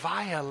and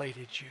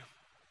violated you.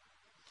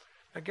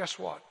 Now guess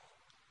what?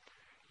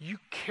 You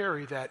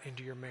carry that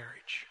into your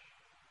marriage.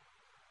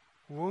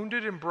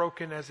 Wounded and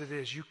broken as it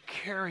is, you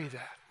carry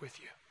that with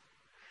you.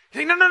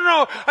 You think,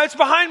 no, it's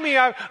behind me,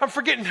 I'm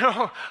forgetting.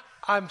 No,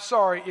 I'm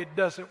sorry, it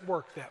doesn't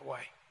work that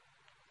way.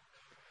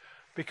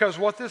 Because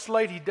what this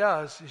lady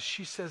does is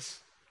she says,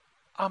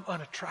 I'm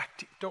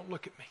unattractive. Don't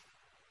look at me.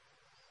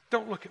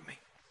 Don't look at me.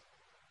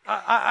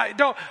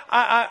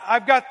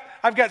 I've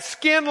got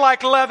skin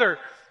like leather.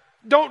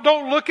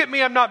 Don't look at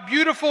me. I'm not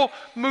beautiful.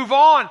 Move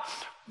on.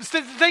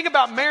 The thing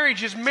about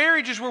marriage is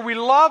where we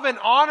love and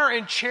honor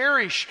and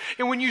cherish.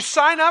 And when you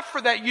sign up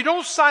for that, you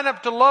don't sign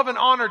up to love and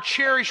honor,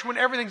 cherish when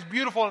everything's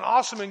beautiful and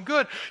awesome and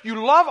good.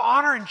 You love,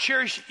 honor, and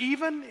cherish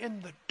even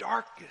in the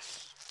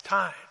darkest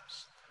times.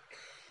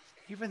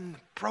 Even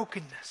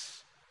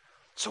brokenness.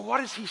 So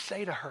what does he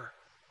say to her?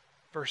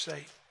 Verse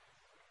 8.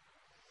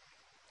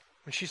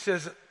 When she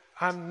says,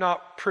 I'm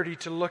not pretty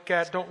to look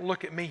at, don't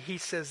look at me, he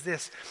says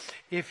this,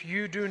 if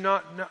you do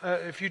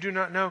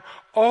not know,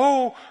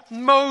 oh,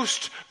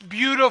 most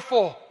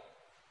beautiful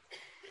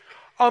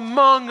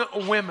among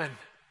women.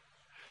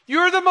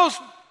 You're the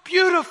most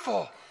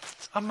beautiful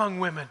among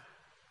women.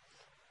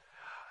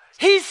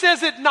 He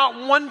says it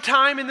not one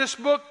time in this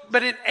book,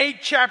 but in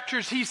 8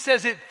 chapters, he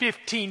says it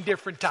 15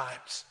 different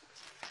times.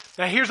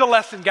 Now here's a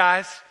lesson,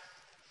 guys,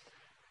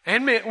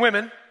 and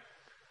women.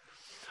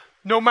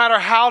 No matter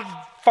how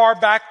far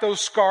back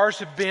those scars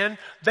have been,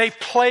 they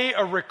play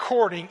a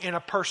recording in a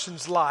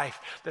person's life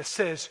that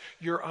says,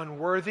 you're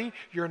unworthy,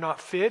 you're not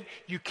fit,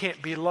 you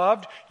can't be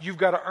loved, you've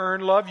got to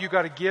earn love, you've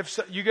got to give,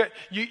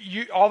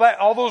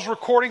 all those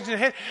recordings in your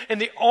head. And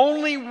the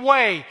only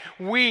way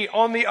we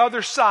on the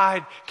other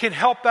side can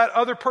help that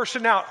other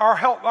person out,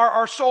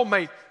 our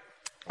soulmate,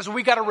 is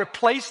we got to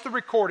replace the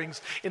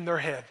recordings in their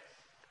head.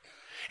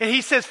 And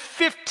he says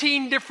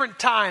 15 different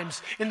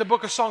times in the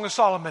book of Song of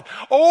Solomon,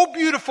 oh,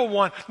 beautiful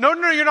one. No,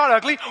 you're not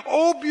ugly.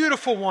 Oh,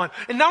 beautiful one.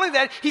 And not only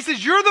that, he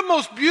says, you're the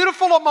most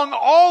beautiful among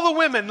all the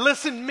women.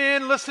 Listen,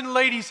 men, listen,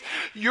 ladies.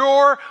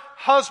 Your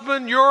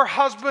husband,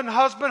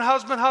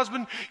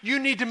 you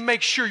need to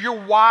make sure your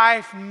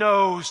wife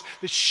knows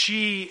that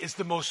she is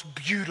the most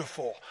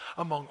beautiful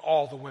among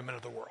all the women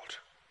of the world.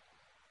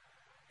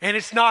 And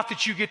it's not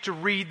that you get to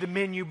read the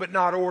menu but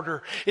not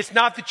order. It's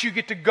not that you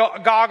get to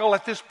goggle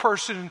at this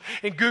person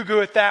and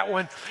goo-goo at that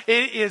one.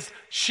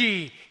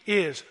 She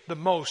is the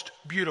most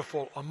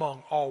beautiful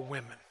among all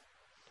women.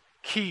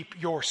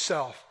 Keep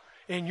yourself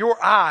and your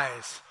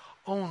eyes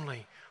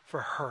only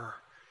for her.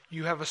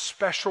 You have a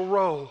special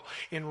role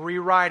in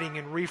rewriting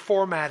and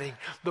reformatting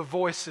the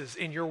voices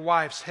in your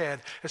wife's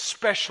head,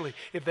 especially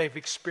if they've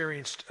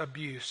experienced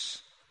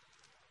abuse.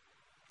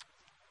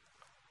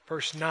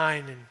 Verse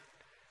 9 and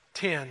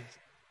 10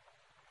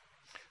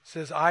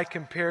 says, I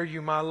compare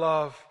you, my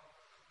love.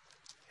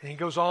 And he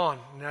goes on.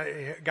 Now,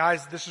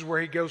 guys, this is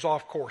where he goes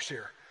off course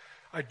here.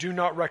 I do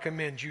not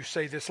recommend you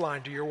say this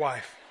line to your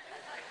wife.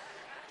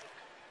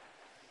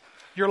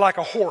 You're like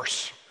a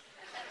horse.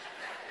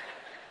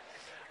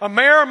 A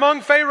mare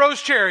among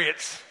Pharaoh's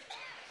chariots.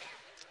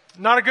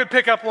 Not a good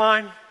pickup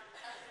line.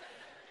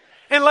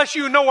 Unless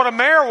you know what a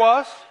mare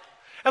was.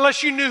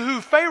 Unless you knew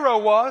who Pharaoh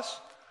was.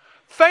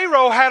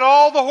 Pharaoh had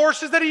all the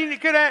horses that he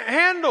could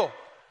handle.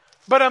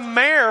 But a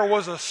mare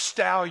was a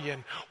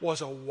stallion,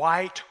 was a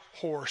white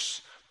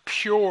horse,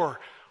 pure,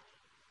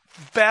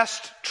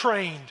 best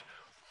trained,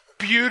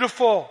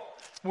 beautiful,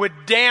 would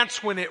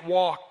dance when it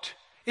walked.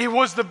 It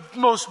was the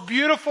most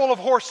beautiful of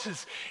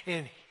horses.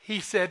 And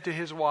he said to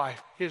his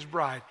wife, his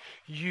bride,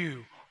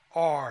 you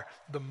are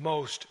the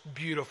most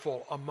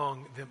beautiful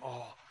among them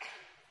all.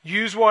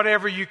 Use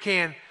whatever you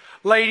can.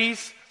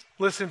 Ladies,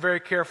 listen very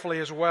carefully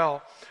as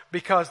well,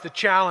 because the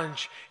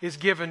challenge is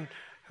given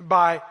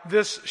by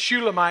this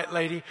Shulamite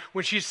lady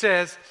when she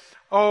says,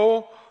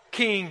 oh,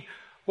 king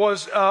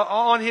was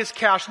on his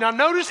couch. Now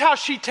notice how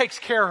she takes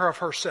care of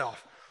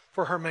herself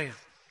for her man.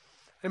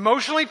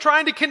 Emotionally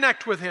trying to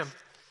connect with him.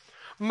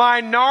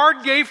 My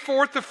nard gave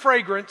forth the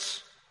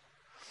fragrance.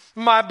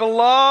 My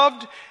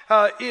beloved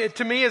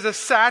to me is a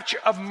satch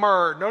of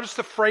myrrh. Notice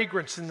the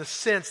fragrance and the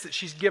sense that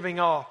she's giving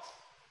off.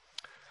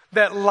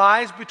 That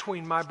lies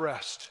between my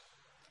breast.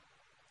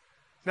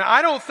 Now,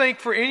 I don't think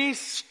for any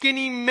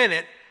skinny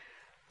minute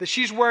that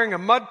she's wearing a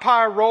mud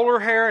pie, roller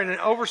hair, and an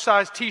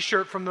oversized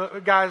t-shirt from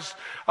the guy's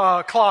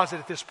closet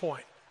at this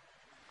point.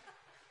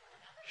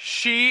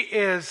 She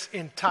is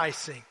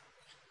enticing,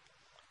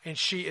 and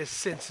she is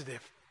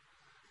sensitive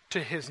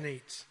to his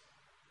needs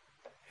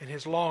and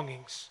his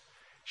longings.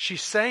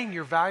 She's saying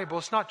you're valuable.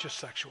 It's not just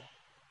sexual.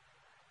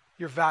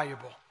 You're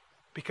valuable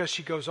because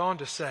she goes on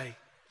to say,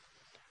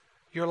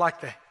 you're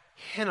like the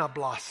henna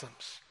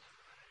blossoms.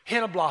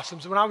 Henna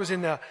blossoms. When I was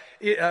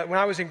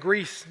in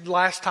Greece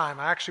last time,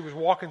 I actually was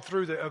walking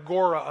through the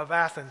Agora of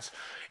Athens,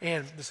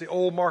 and this is the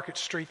old market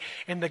street,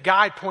 and the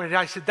guide pointed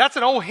out, he said, that's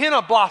an old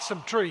henna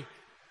blossom tree.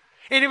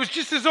 And it was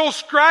just this old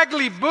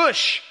scraggly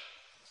bush.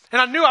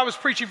 And I knew I was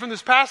preaching from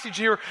this passage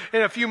here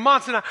in a few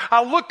months, and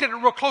I looked at it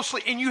real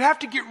closely, and you have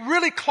to get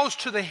really close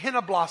to the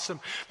henna blossom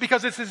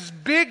because it's this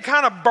big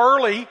kind of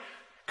burly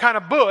kind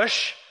of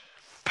bush,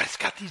 but it's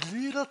got these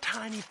little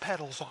tiny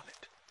petals on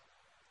it.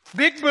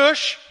 Big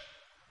bush,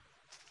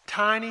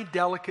 tiny,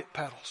 delicate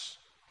petals.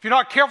 If you're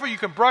not careful, you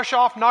can brush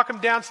off, knock them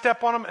down,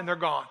 step on them, and they're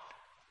gone.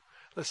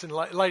 Listen,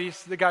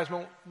 ladies, the guys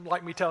won't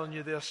like me telling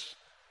you this,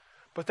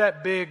 but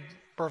that big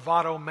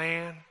bravado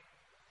man,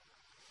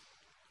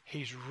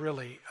 he's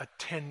really a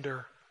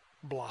tender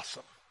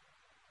blossom.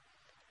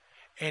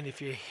 And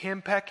if you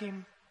henpeck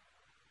him,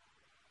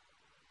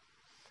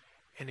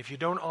 and if you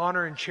don't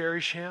honor and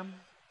cherish him,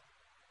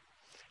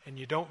 and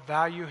you don't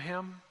value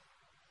him,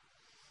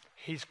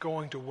 he's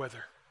going to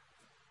wither.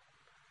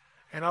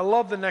 And I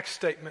love the next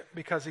statement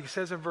because he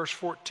says in verse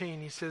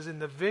 14, he says, in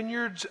the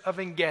vineyards of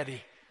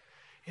En-Gedi.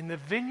 In the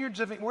vineyards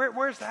of,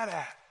 where's that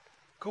at?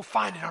 Go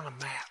find it on a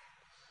map.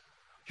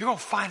 You're going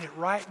to find it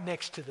right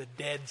next to the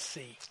Dead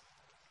Sea.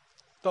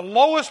 The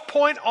lowest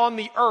point on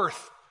the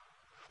earth,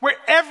 where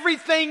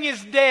everything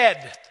is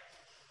dead.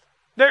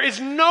 There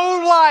is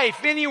no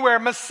life anywhere.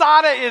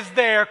 Masada is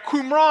there.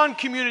 Qumran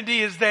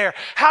community is there.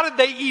 How did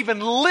they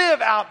even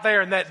live out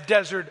there in that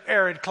desert,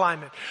 arid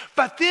climate?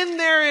 But then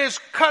there is,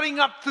 cutting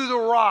up through the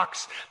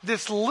rocks,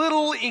 this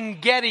little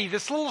Engedi,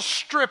 this little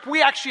strip.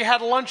 We actually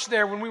had lunch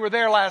there when we were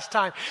there last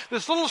time.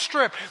 This little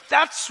strip,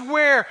 that's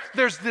where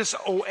there's this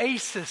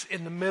oasis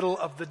in the middle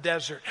of the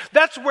desert.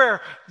 That's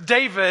where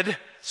David,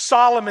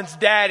 Solomon's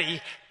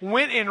daddy,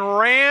 went and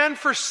ran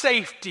for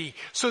safety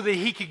so that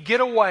he could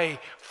get away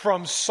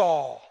from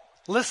Saul.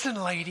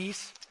 Listen,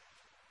 ladies,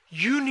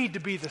 you need to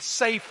be the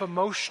safe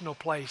emotional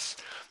place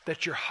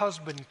that your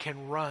husband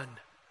can run.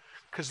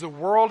 Because the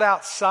world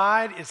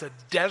outside is a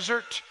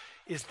desert,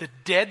 is the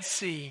Dead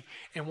Sea,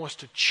 and wants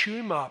to chew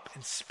him up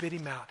and spit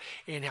him out.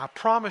 And I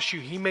promise you,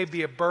 he may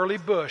be a burly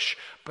bush,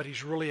 but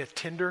he's really a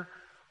tender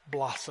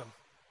blossom.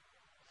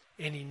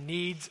 And he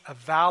needs a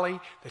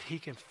valley that he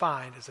can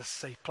find as a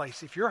safe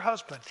place. If your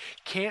husband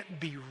can't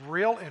be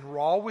real and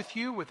raw with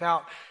you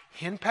without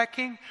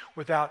henpecking,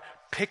 without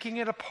picking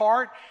it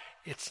apart,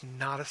 it's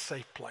not a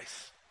safe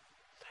place.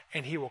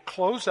 And he will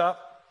close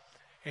up,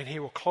 and he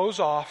will close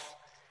off,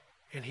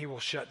 and he will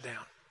shut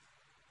down.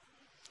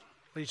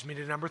 Leads me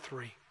to number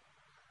 3.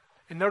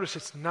 And notice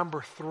it's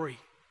number 3.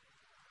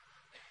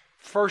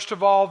 First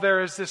of all,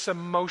 there's this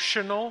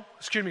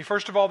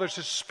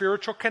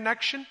spiritual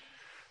connection.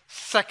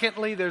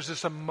 Secondly, there's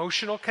this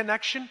emotional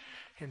connection.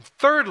 And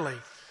thirdly,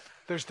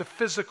 there's the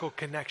physical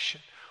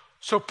connection.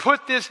 So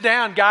put this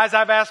down, guys.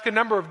 I've asked a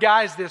number of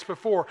guys this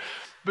before.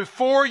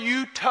 Before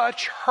you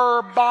touch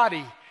her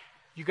body,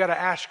 you got to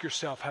ask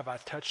yourself, have I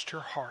touched her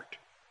heart?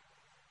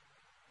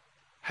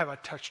 Have I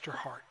touched her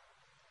heart?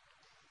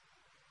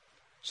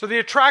 So the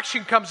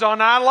attraction comes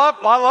on. I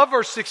love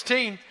verse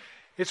 16.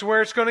 It's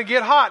where it's going to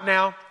get hot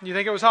now. You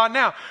think it was hot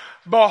now?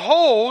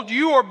 Behold,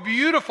 you are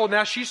beautiful.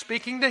 Now she's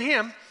speaking to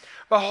him.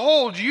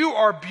 Behold, you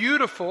are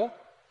beautiful,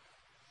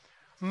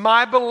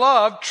 my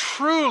beloved,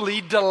 truly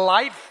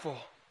delightful.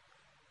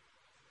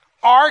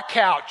 Our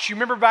couch. You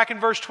remember back in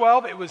verse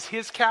 12, it was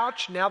his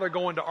couch. Now they're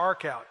going to our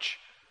couch.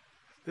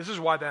 This is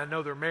why I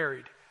know they're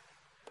married.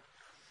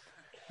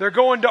 They're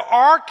going to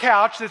our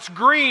couch that's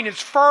green,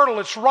 it's fertile,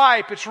 it's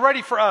ripe, it's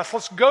ready for us.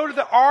 Let's go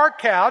to our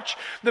couch.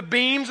 The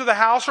beams of the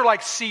house are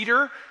like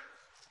cedar.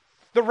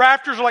 The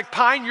rafters are like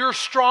pine. You're a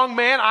strong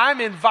man. I'm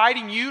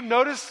inviting you.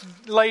 Notice,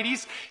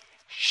 ladies,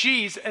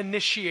 she's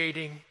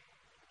initiating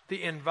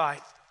the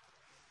invite.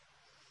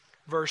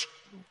 Verse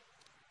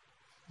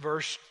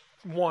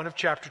 1 of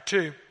chapter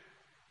 2.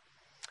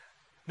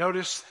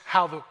 Notice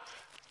how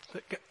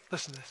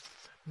listen to this.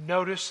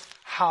 Notice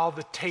how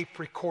the tape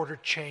recorder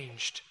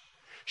changed.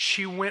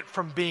 She went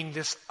from being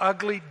this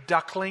ugly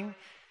duckling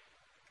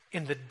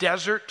in the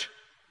desert,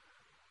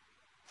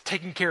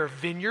 taking care of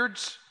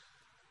vineyards.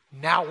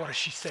 Now what does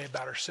she say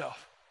about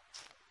herself?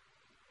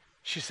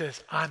 She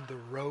says, I'm the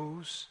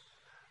rose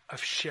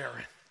of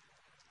Sharon.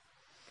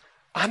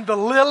 I'm the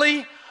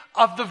lily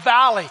of the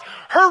valley.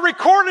 Her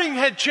recording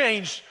had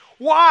changed.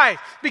 Why?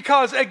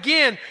 Because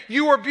again,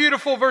 you are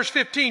beautiful, verse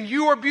 15.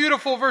 You are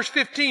beautiful, verse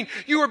 15.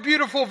 You are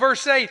beautiful,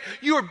 verse 8.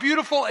 You are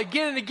beautiful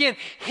again and again.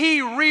 He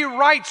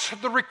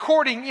rewrites the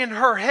recording in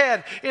her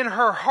head, in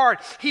her heart.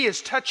 He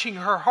is touching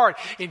her heart,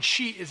 and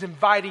she is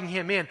inviting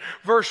him in.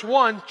 Verse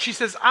 1, she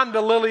says, I'm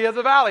the lily of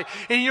the valley.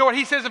 And you know what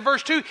he says in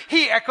verse 2?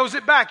 He echoes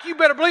it back. You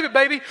better believe it,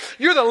 baby.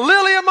 You're the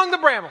lily among the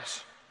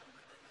brambles.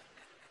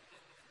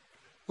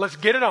 Let's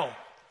get it on.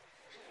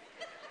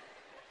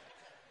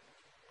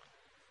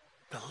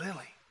 The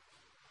lily,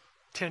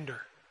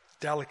 tender,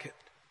 delicate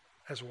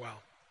as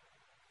well.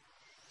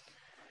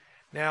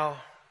 Now,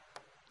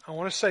 I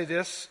want to say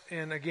this,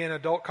 and again,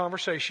 adult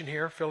conversation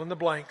here, fill in the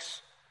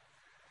blanks.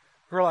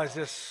 Realize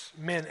this,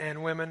 men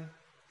and women,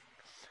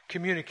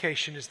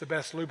 communication is the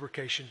best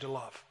lubrication to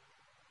love.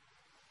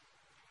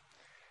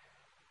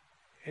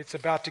 It's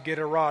about to get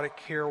erotic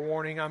here,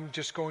 warning. I'm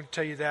just going to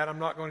tell you that. I'm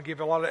not going to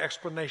give a lot of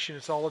explanation.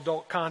 It's all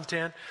adult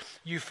content.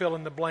 You fill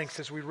in the blanks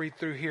as we read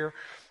through here.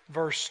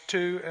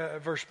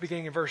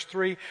 Beginning in verse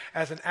 3,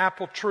 as an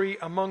apple tree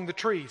among the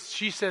trees.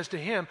 She says to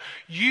him,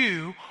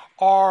 you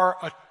are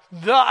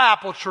the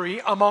apple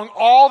tree among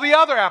all the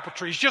other apple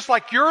trees. Just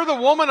like you're the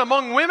woman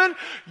among women,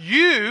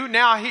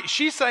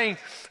 she's saying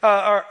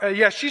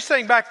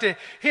back to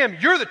him,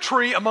 you're the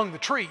tree among the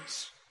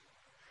trees.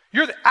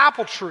 You're the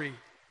apple tree.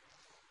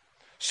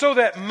 So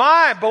that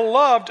my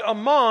beloved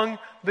among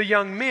the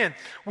young men,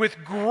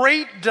 with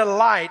great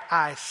delight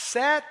I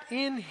sat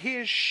in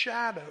his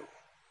shadow,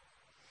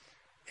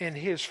 and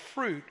his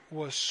fruit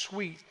was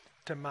sweet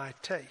to my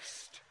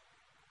taste.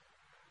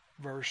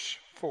 Verse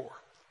 4.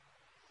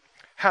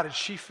 How did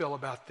she feel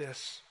about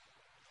this?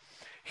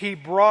 He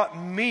brought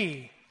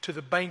me to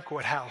the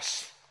banquet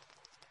house.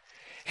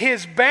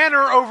 His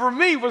banner over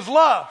me was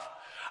love.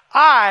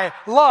 I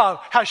love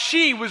how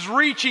she was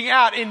reaching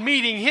out and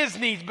meeting his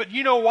needs. But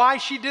you know why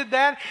she did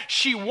that?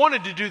 She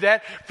wanted to do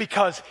that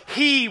because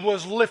he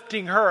was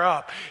lifting her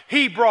up.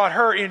 He brought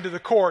her into the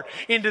court,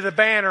 into the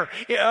banner,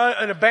 in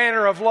a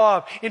banner of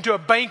love, into a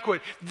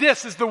banquet.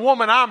 This is the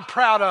woman I'm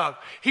proud of.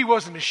 He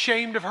wasn't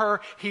ashamed of her.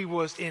 He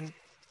was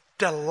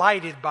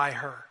delighted by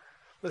her.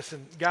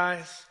 Listen,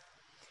 guys,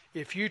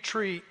 if you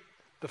treat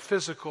the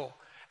physical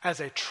as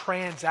a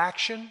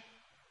transaction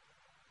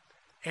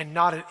and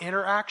not an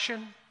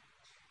interaction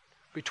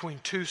between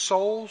two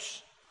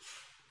souls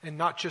and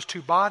not just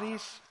two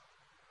bodies,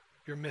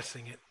 you're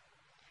missing it.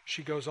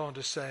 She goes on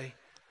to say,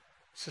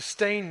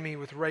 sustain me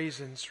with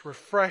raisins,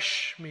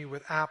 refresh me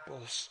with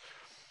apples,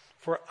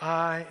 for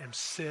I am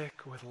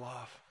sick with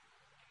love.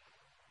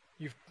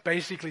 You've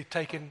basically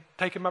taken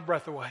my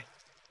breath away.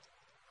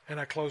 And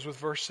I close with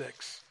verse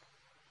 6.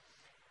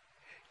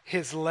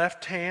 His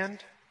left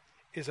hand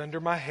is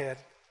under my head,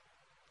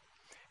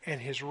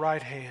 and his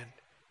right hand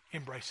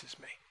embraces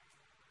me.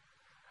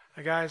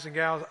 Now, guys and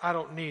gals, I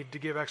don't need to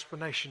give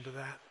explanation to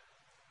that.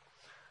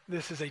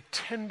 This is a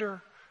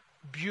tender,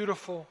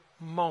 beautiful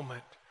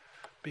moment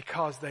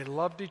because they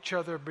loved each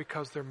other,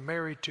 because they're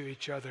married to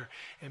each other,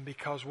 and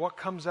because what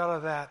comes out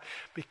of that,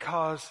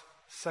 because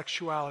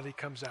sexuality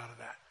comes out of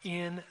that.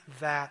 In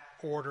that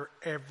order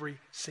every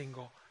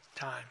single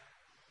time.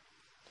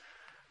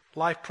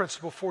 Life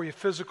principle for you.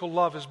 Physical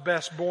love is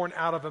best born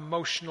out of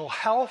emotional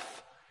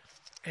health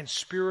and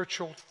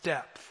spiritual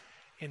depth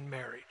in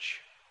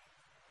marriage.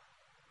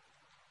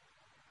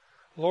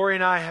 Lori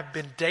and I have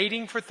been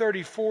dating for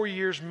 34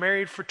 years,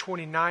 married for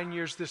 29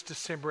 years this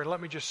December. And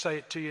let me just say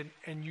it to you,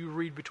 and you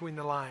read between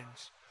the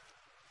lines.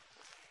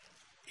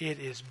 It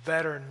is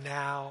better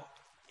now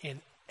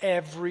in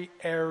every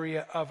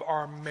area of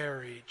our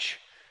marriage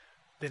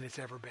than it's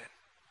ever been.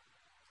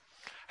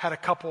 Had a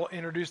couple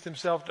introduce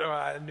themselves.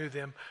 I knew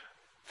them.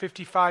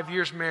 55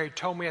 years married,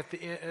 told me at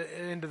the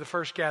end of the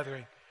first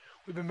gathering,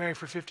 we've been married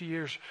for 50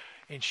 years.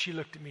 And she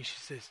looked at me, she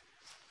says,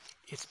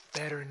 it's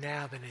better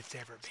now than it's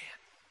ever been.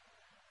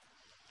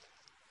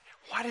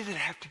 Why does it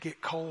have to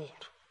get cold?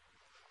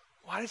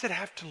 Why does it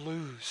have to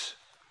lose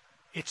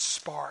its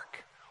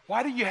spark?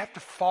 Why do you have to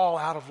fall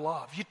out of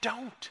love? You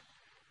don't.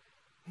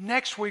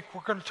 Next week,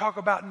 we're going to talk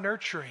about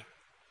nurturing.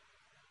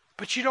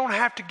 But you don't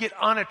have to get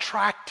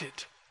unattracted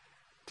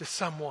to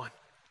someone.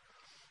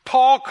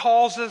 Paul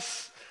calls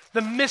us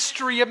the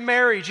mystery of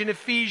marriage in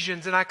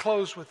Ephesians, and I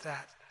close with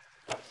that.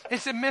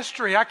 It's a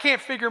mystery. I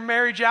can't figure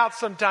marriage out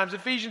sometimes.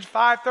 Ephesians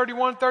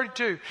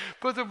 5:31-32.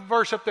 Put the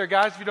verse up there,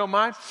 guys, if you don't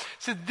mind.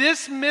 It says,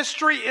 this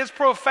mystery is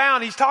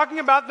profound. He's talking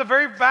about the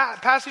very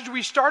passage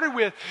we started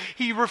with.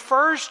 He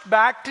refers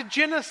back to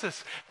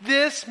Genesis.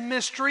 This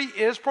mystery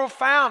is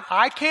profound.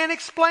 I can't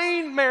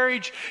explain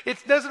marriage. It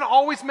doesn't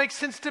always make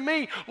sense to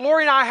me.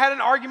 Lori and I had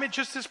an argument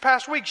just this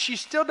past week. She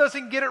still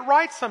doesn't get it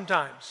right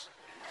sometimes.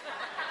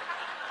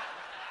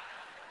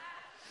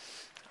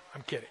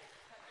 I'm kidding.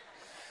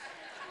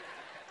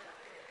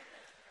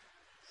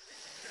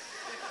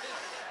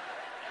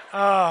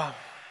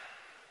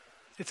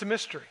 It's a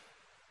mystery.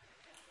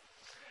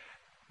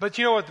 But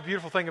you know what the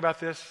beautiful thing about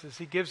this is?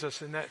 He gives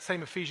us in that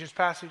same Ephesians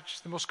passage,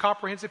 the most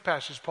comprehensive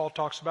passage Paul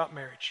talks about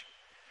marriage,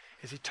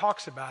 is he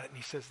talks about it and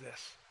he says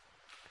this.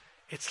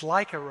 It's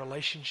like a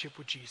relationship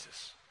with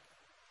Jesus.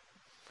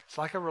 It's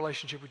like a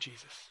relationship with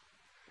Jesus.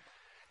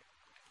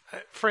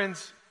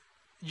 Friends,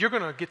 you're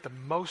going to get the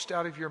most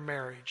out of your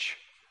marriage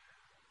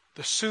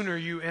the sooner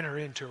you enter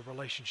into a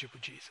relationship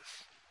with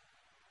Jesus.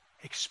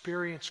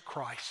 Experience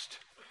Christ.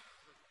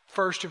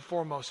 First and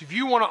foremost, if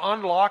you want to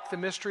unlock the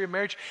mystery of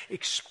marriage,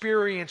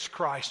 experience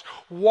Christ.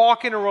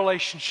 Walk in a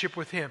relationship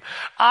with Him.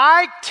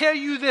 I tell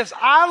you this,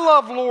 I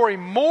love Lori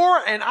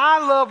more and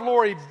I love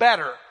Lori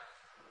better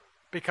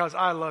because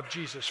I love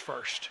Jesus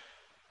first.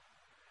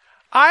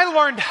 I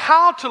learned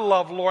how to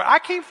love Lori. I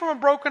came from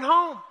a broken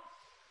home.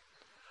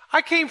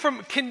 I came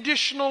from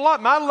conditional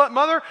love. My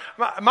mother,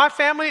 my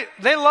family,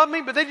 they loved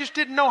me, but they just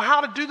didn't know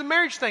how to do the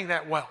marriage thing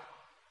that well.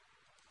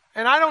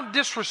 And I don't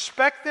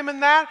disrespect them in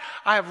that.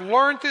 I have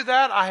learned through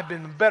that. I have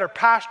been a better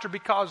pastor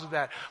because of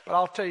that. But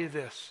I'll tell you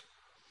this.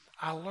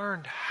 I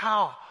learned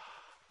how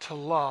to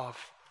love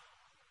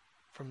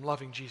from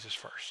loving Jesus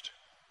first.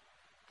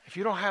 If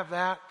you don't have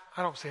that,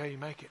 I don't see how you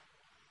make it.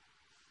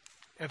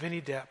 Of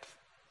any depth.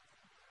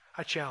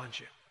 I challenge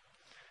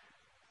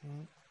you.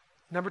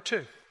 Number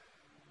 2,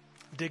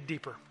 dig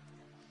deeper.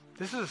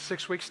 This is a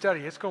 6-week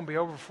study. It's going to be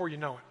over before you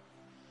know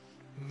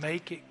it.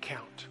 Make it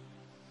count.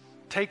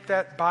 Take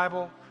that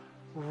Bible,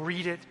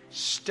 read it,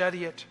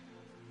 study it.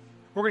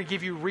 We're going to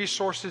give you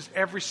resources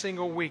every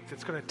single week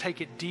that's going to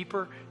take it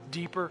deeper,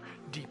 deeper,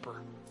 deeper.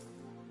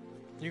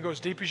 You can go as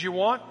deep as you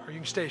want, or you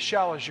can stay as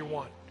shallow as you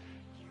want.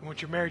 You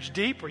want your marriage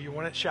deep, or you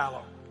want it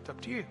shallow. It's up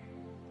to you.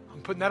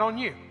 I'm putting that on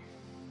you.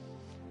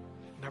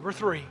 Number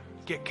 3,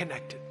 get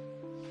connected.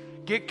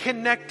 Get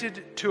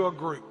connected to a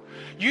group.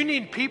 You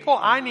need people,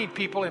 I need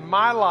people in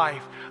my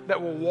life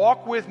that will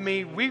walk with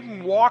me. We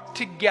can walk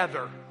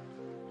together.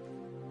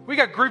 We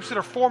got groups that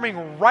are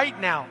forming right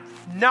now.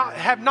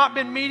 have not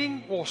been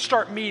meeting will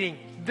start meeting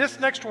this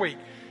next week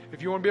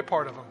if you want to be a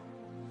part of them.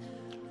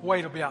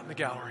 Wade will be out in the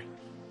gallery.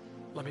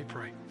 Let me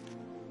pray.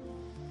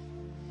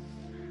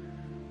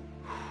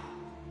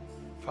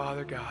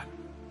 Father God,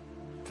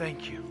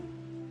 thank you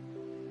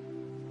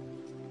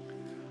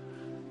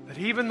that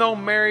even though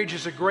marriage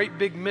is a great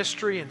big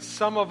mystery and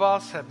some of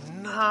us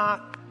have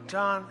not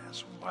done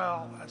as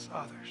well as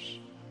others,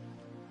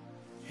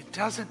 it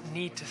doesn't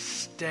need to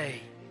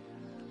stay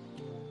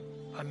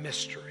a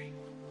mystery.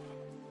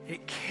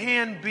 It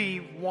can be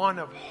one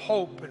of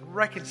hope and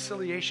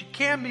reconciliation. It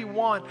can be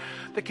one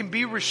that can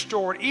be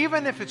restored.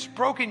 Even if it's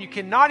broken, you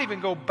cannot even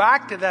go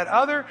back to that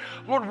other.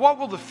 Lord, what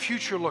will the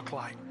future look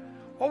like?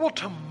 What will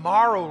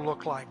tomorrow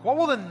look like? What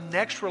will the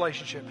next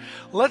relationship?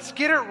 Let's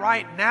get it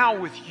right now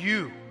with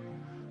you.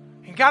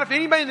 And God, if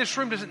anybody in this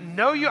room doesn't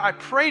know you, I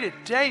pray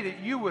today that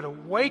you would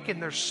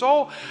awaken their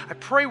soul. I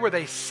pray where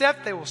they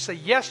sit, they will say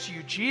yes to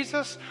you,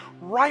 Jesus.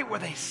 Right where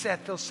they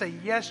sit, they'll say,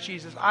 yes,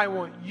 Jesus, I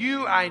want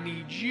you, I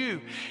need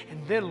you.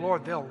 And then,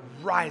 Lord, they'll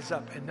rise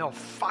up and they'll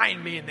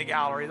find me in the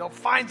gallery. They'll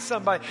find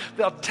somebody.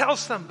 They'll tell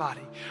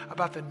somebody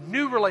about the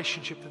new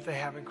relationship that they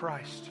have in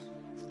Christ.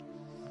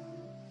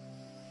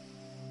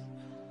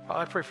 Father,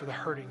 I pray for the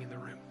hurting in the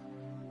room.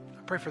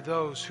 I pray for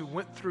those who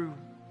went through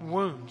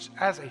wounds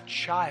as a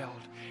child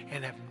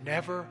and have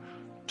never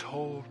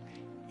told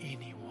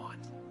anyone.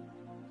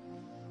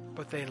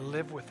 But they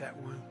live with that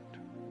wound.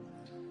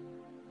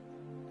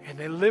 And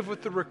they live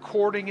with the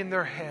recording in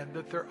their head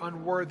that they're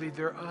unworthy,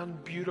 they're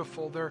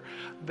unbeautiful,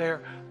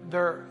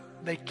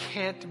 they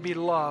can't be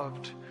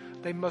loved.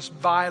 They must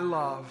buy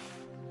love.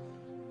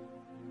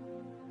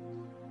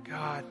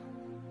 God,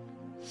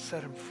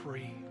 set them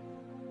free.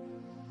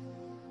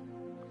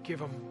 Give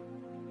them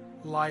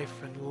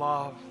life and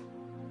love.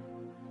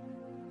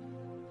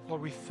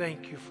 Lord, we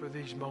thank you for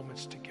these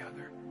moments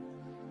together.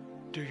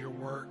 Do your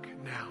work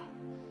now.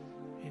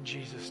 In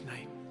Jesus'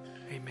 name,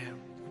 amen.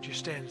 Would you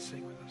stand and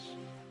sing with us?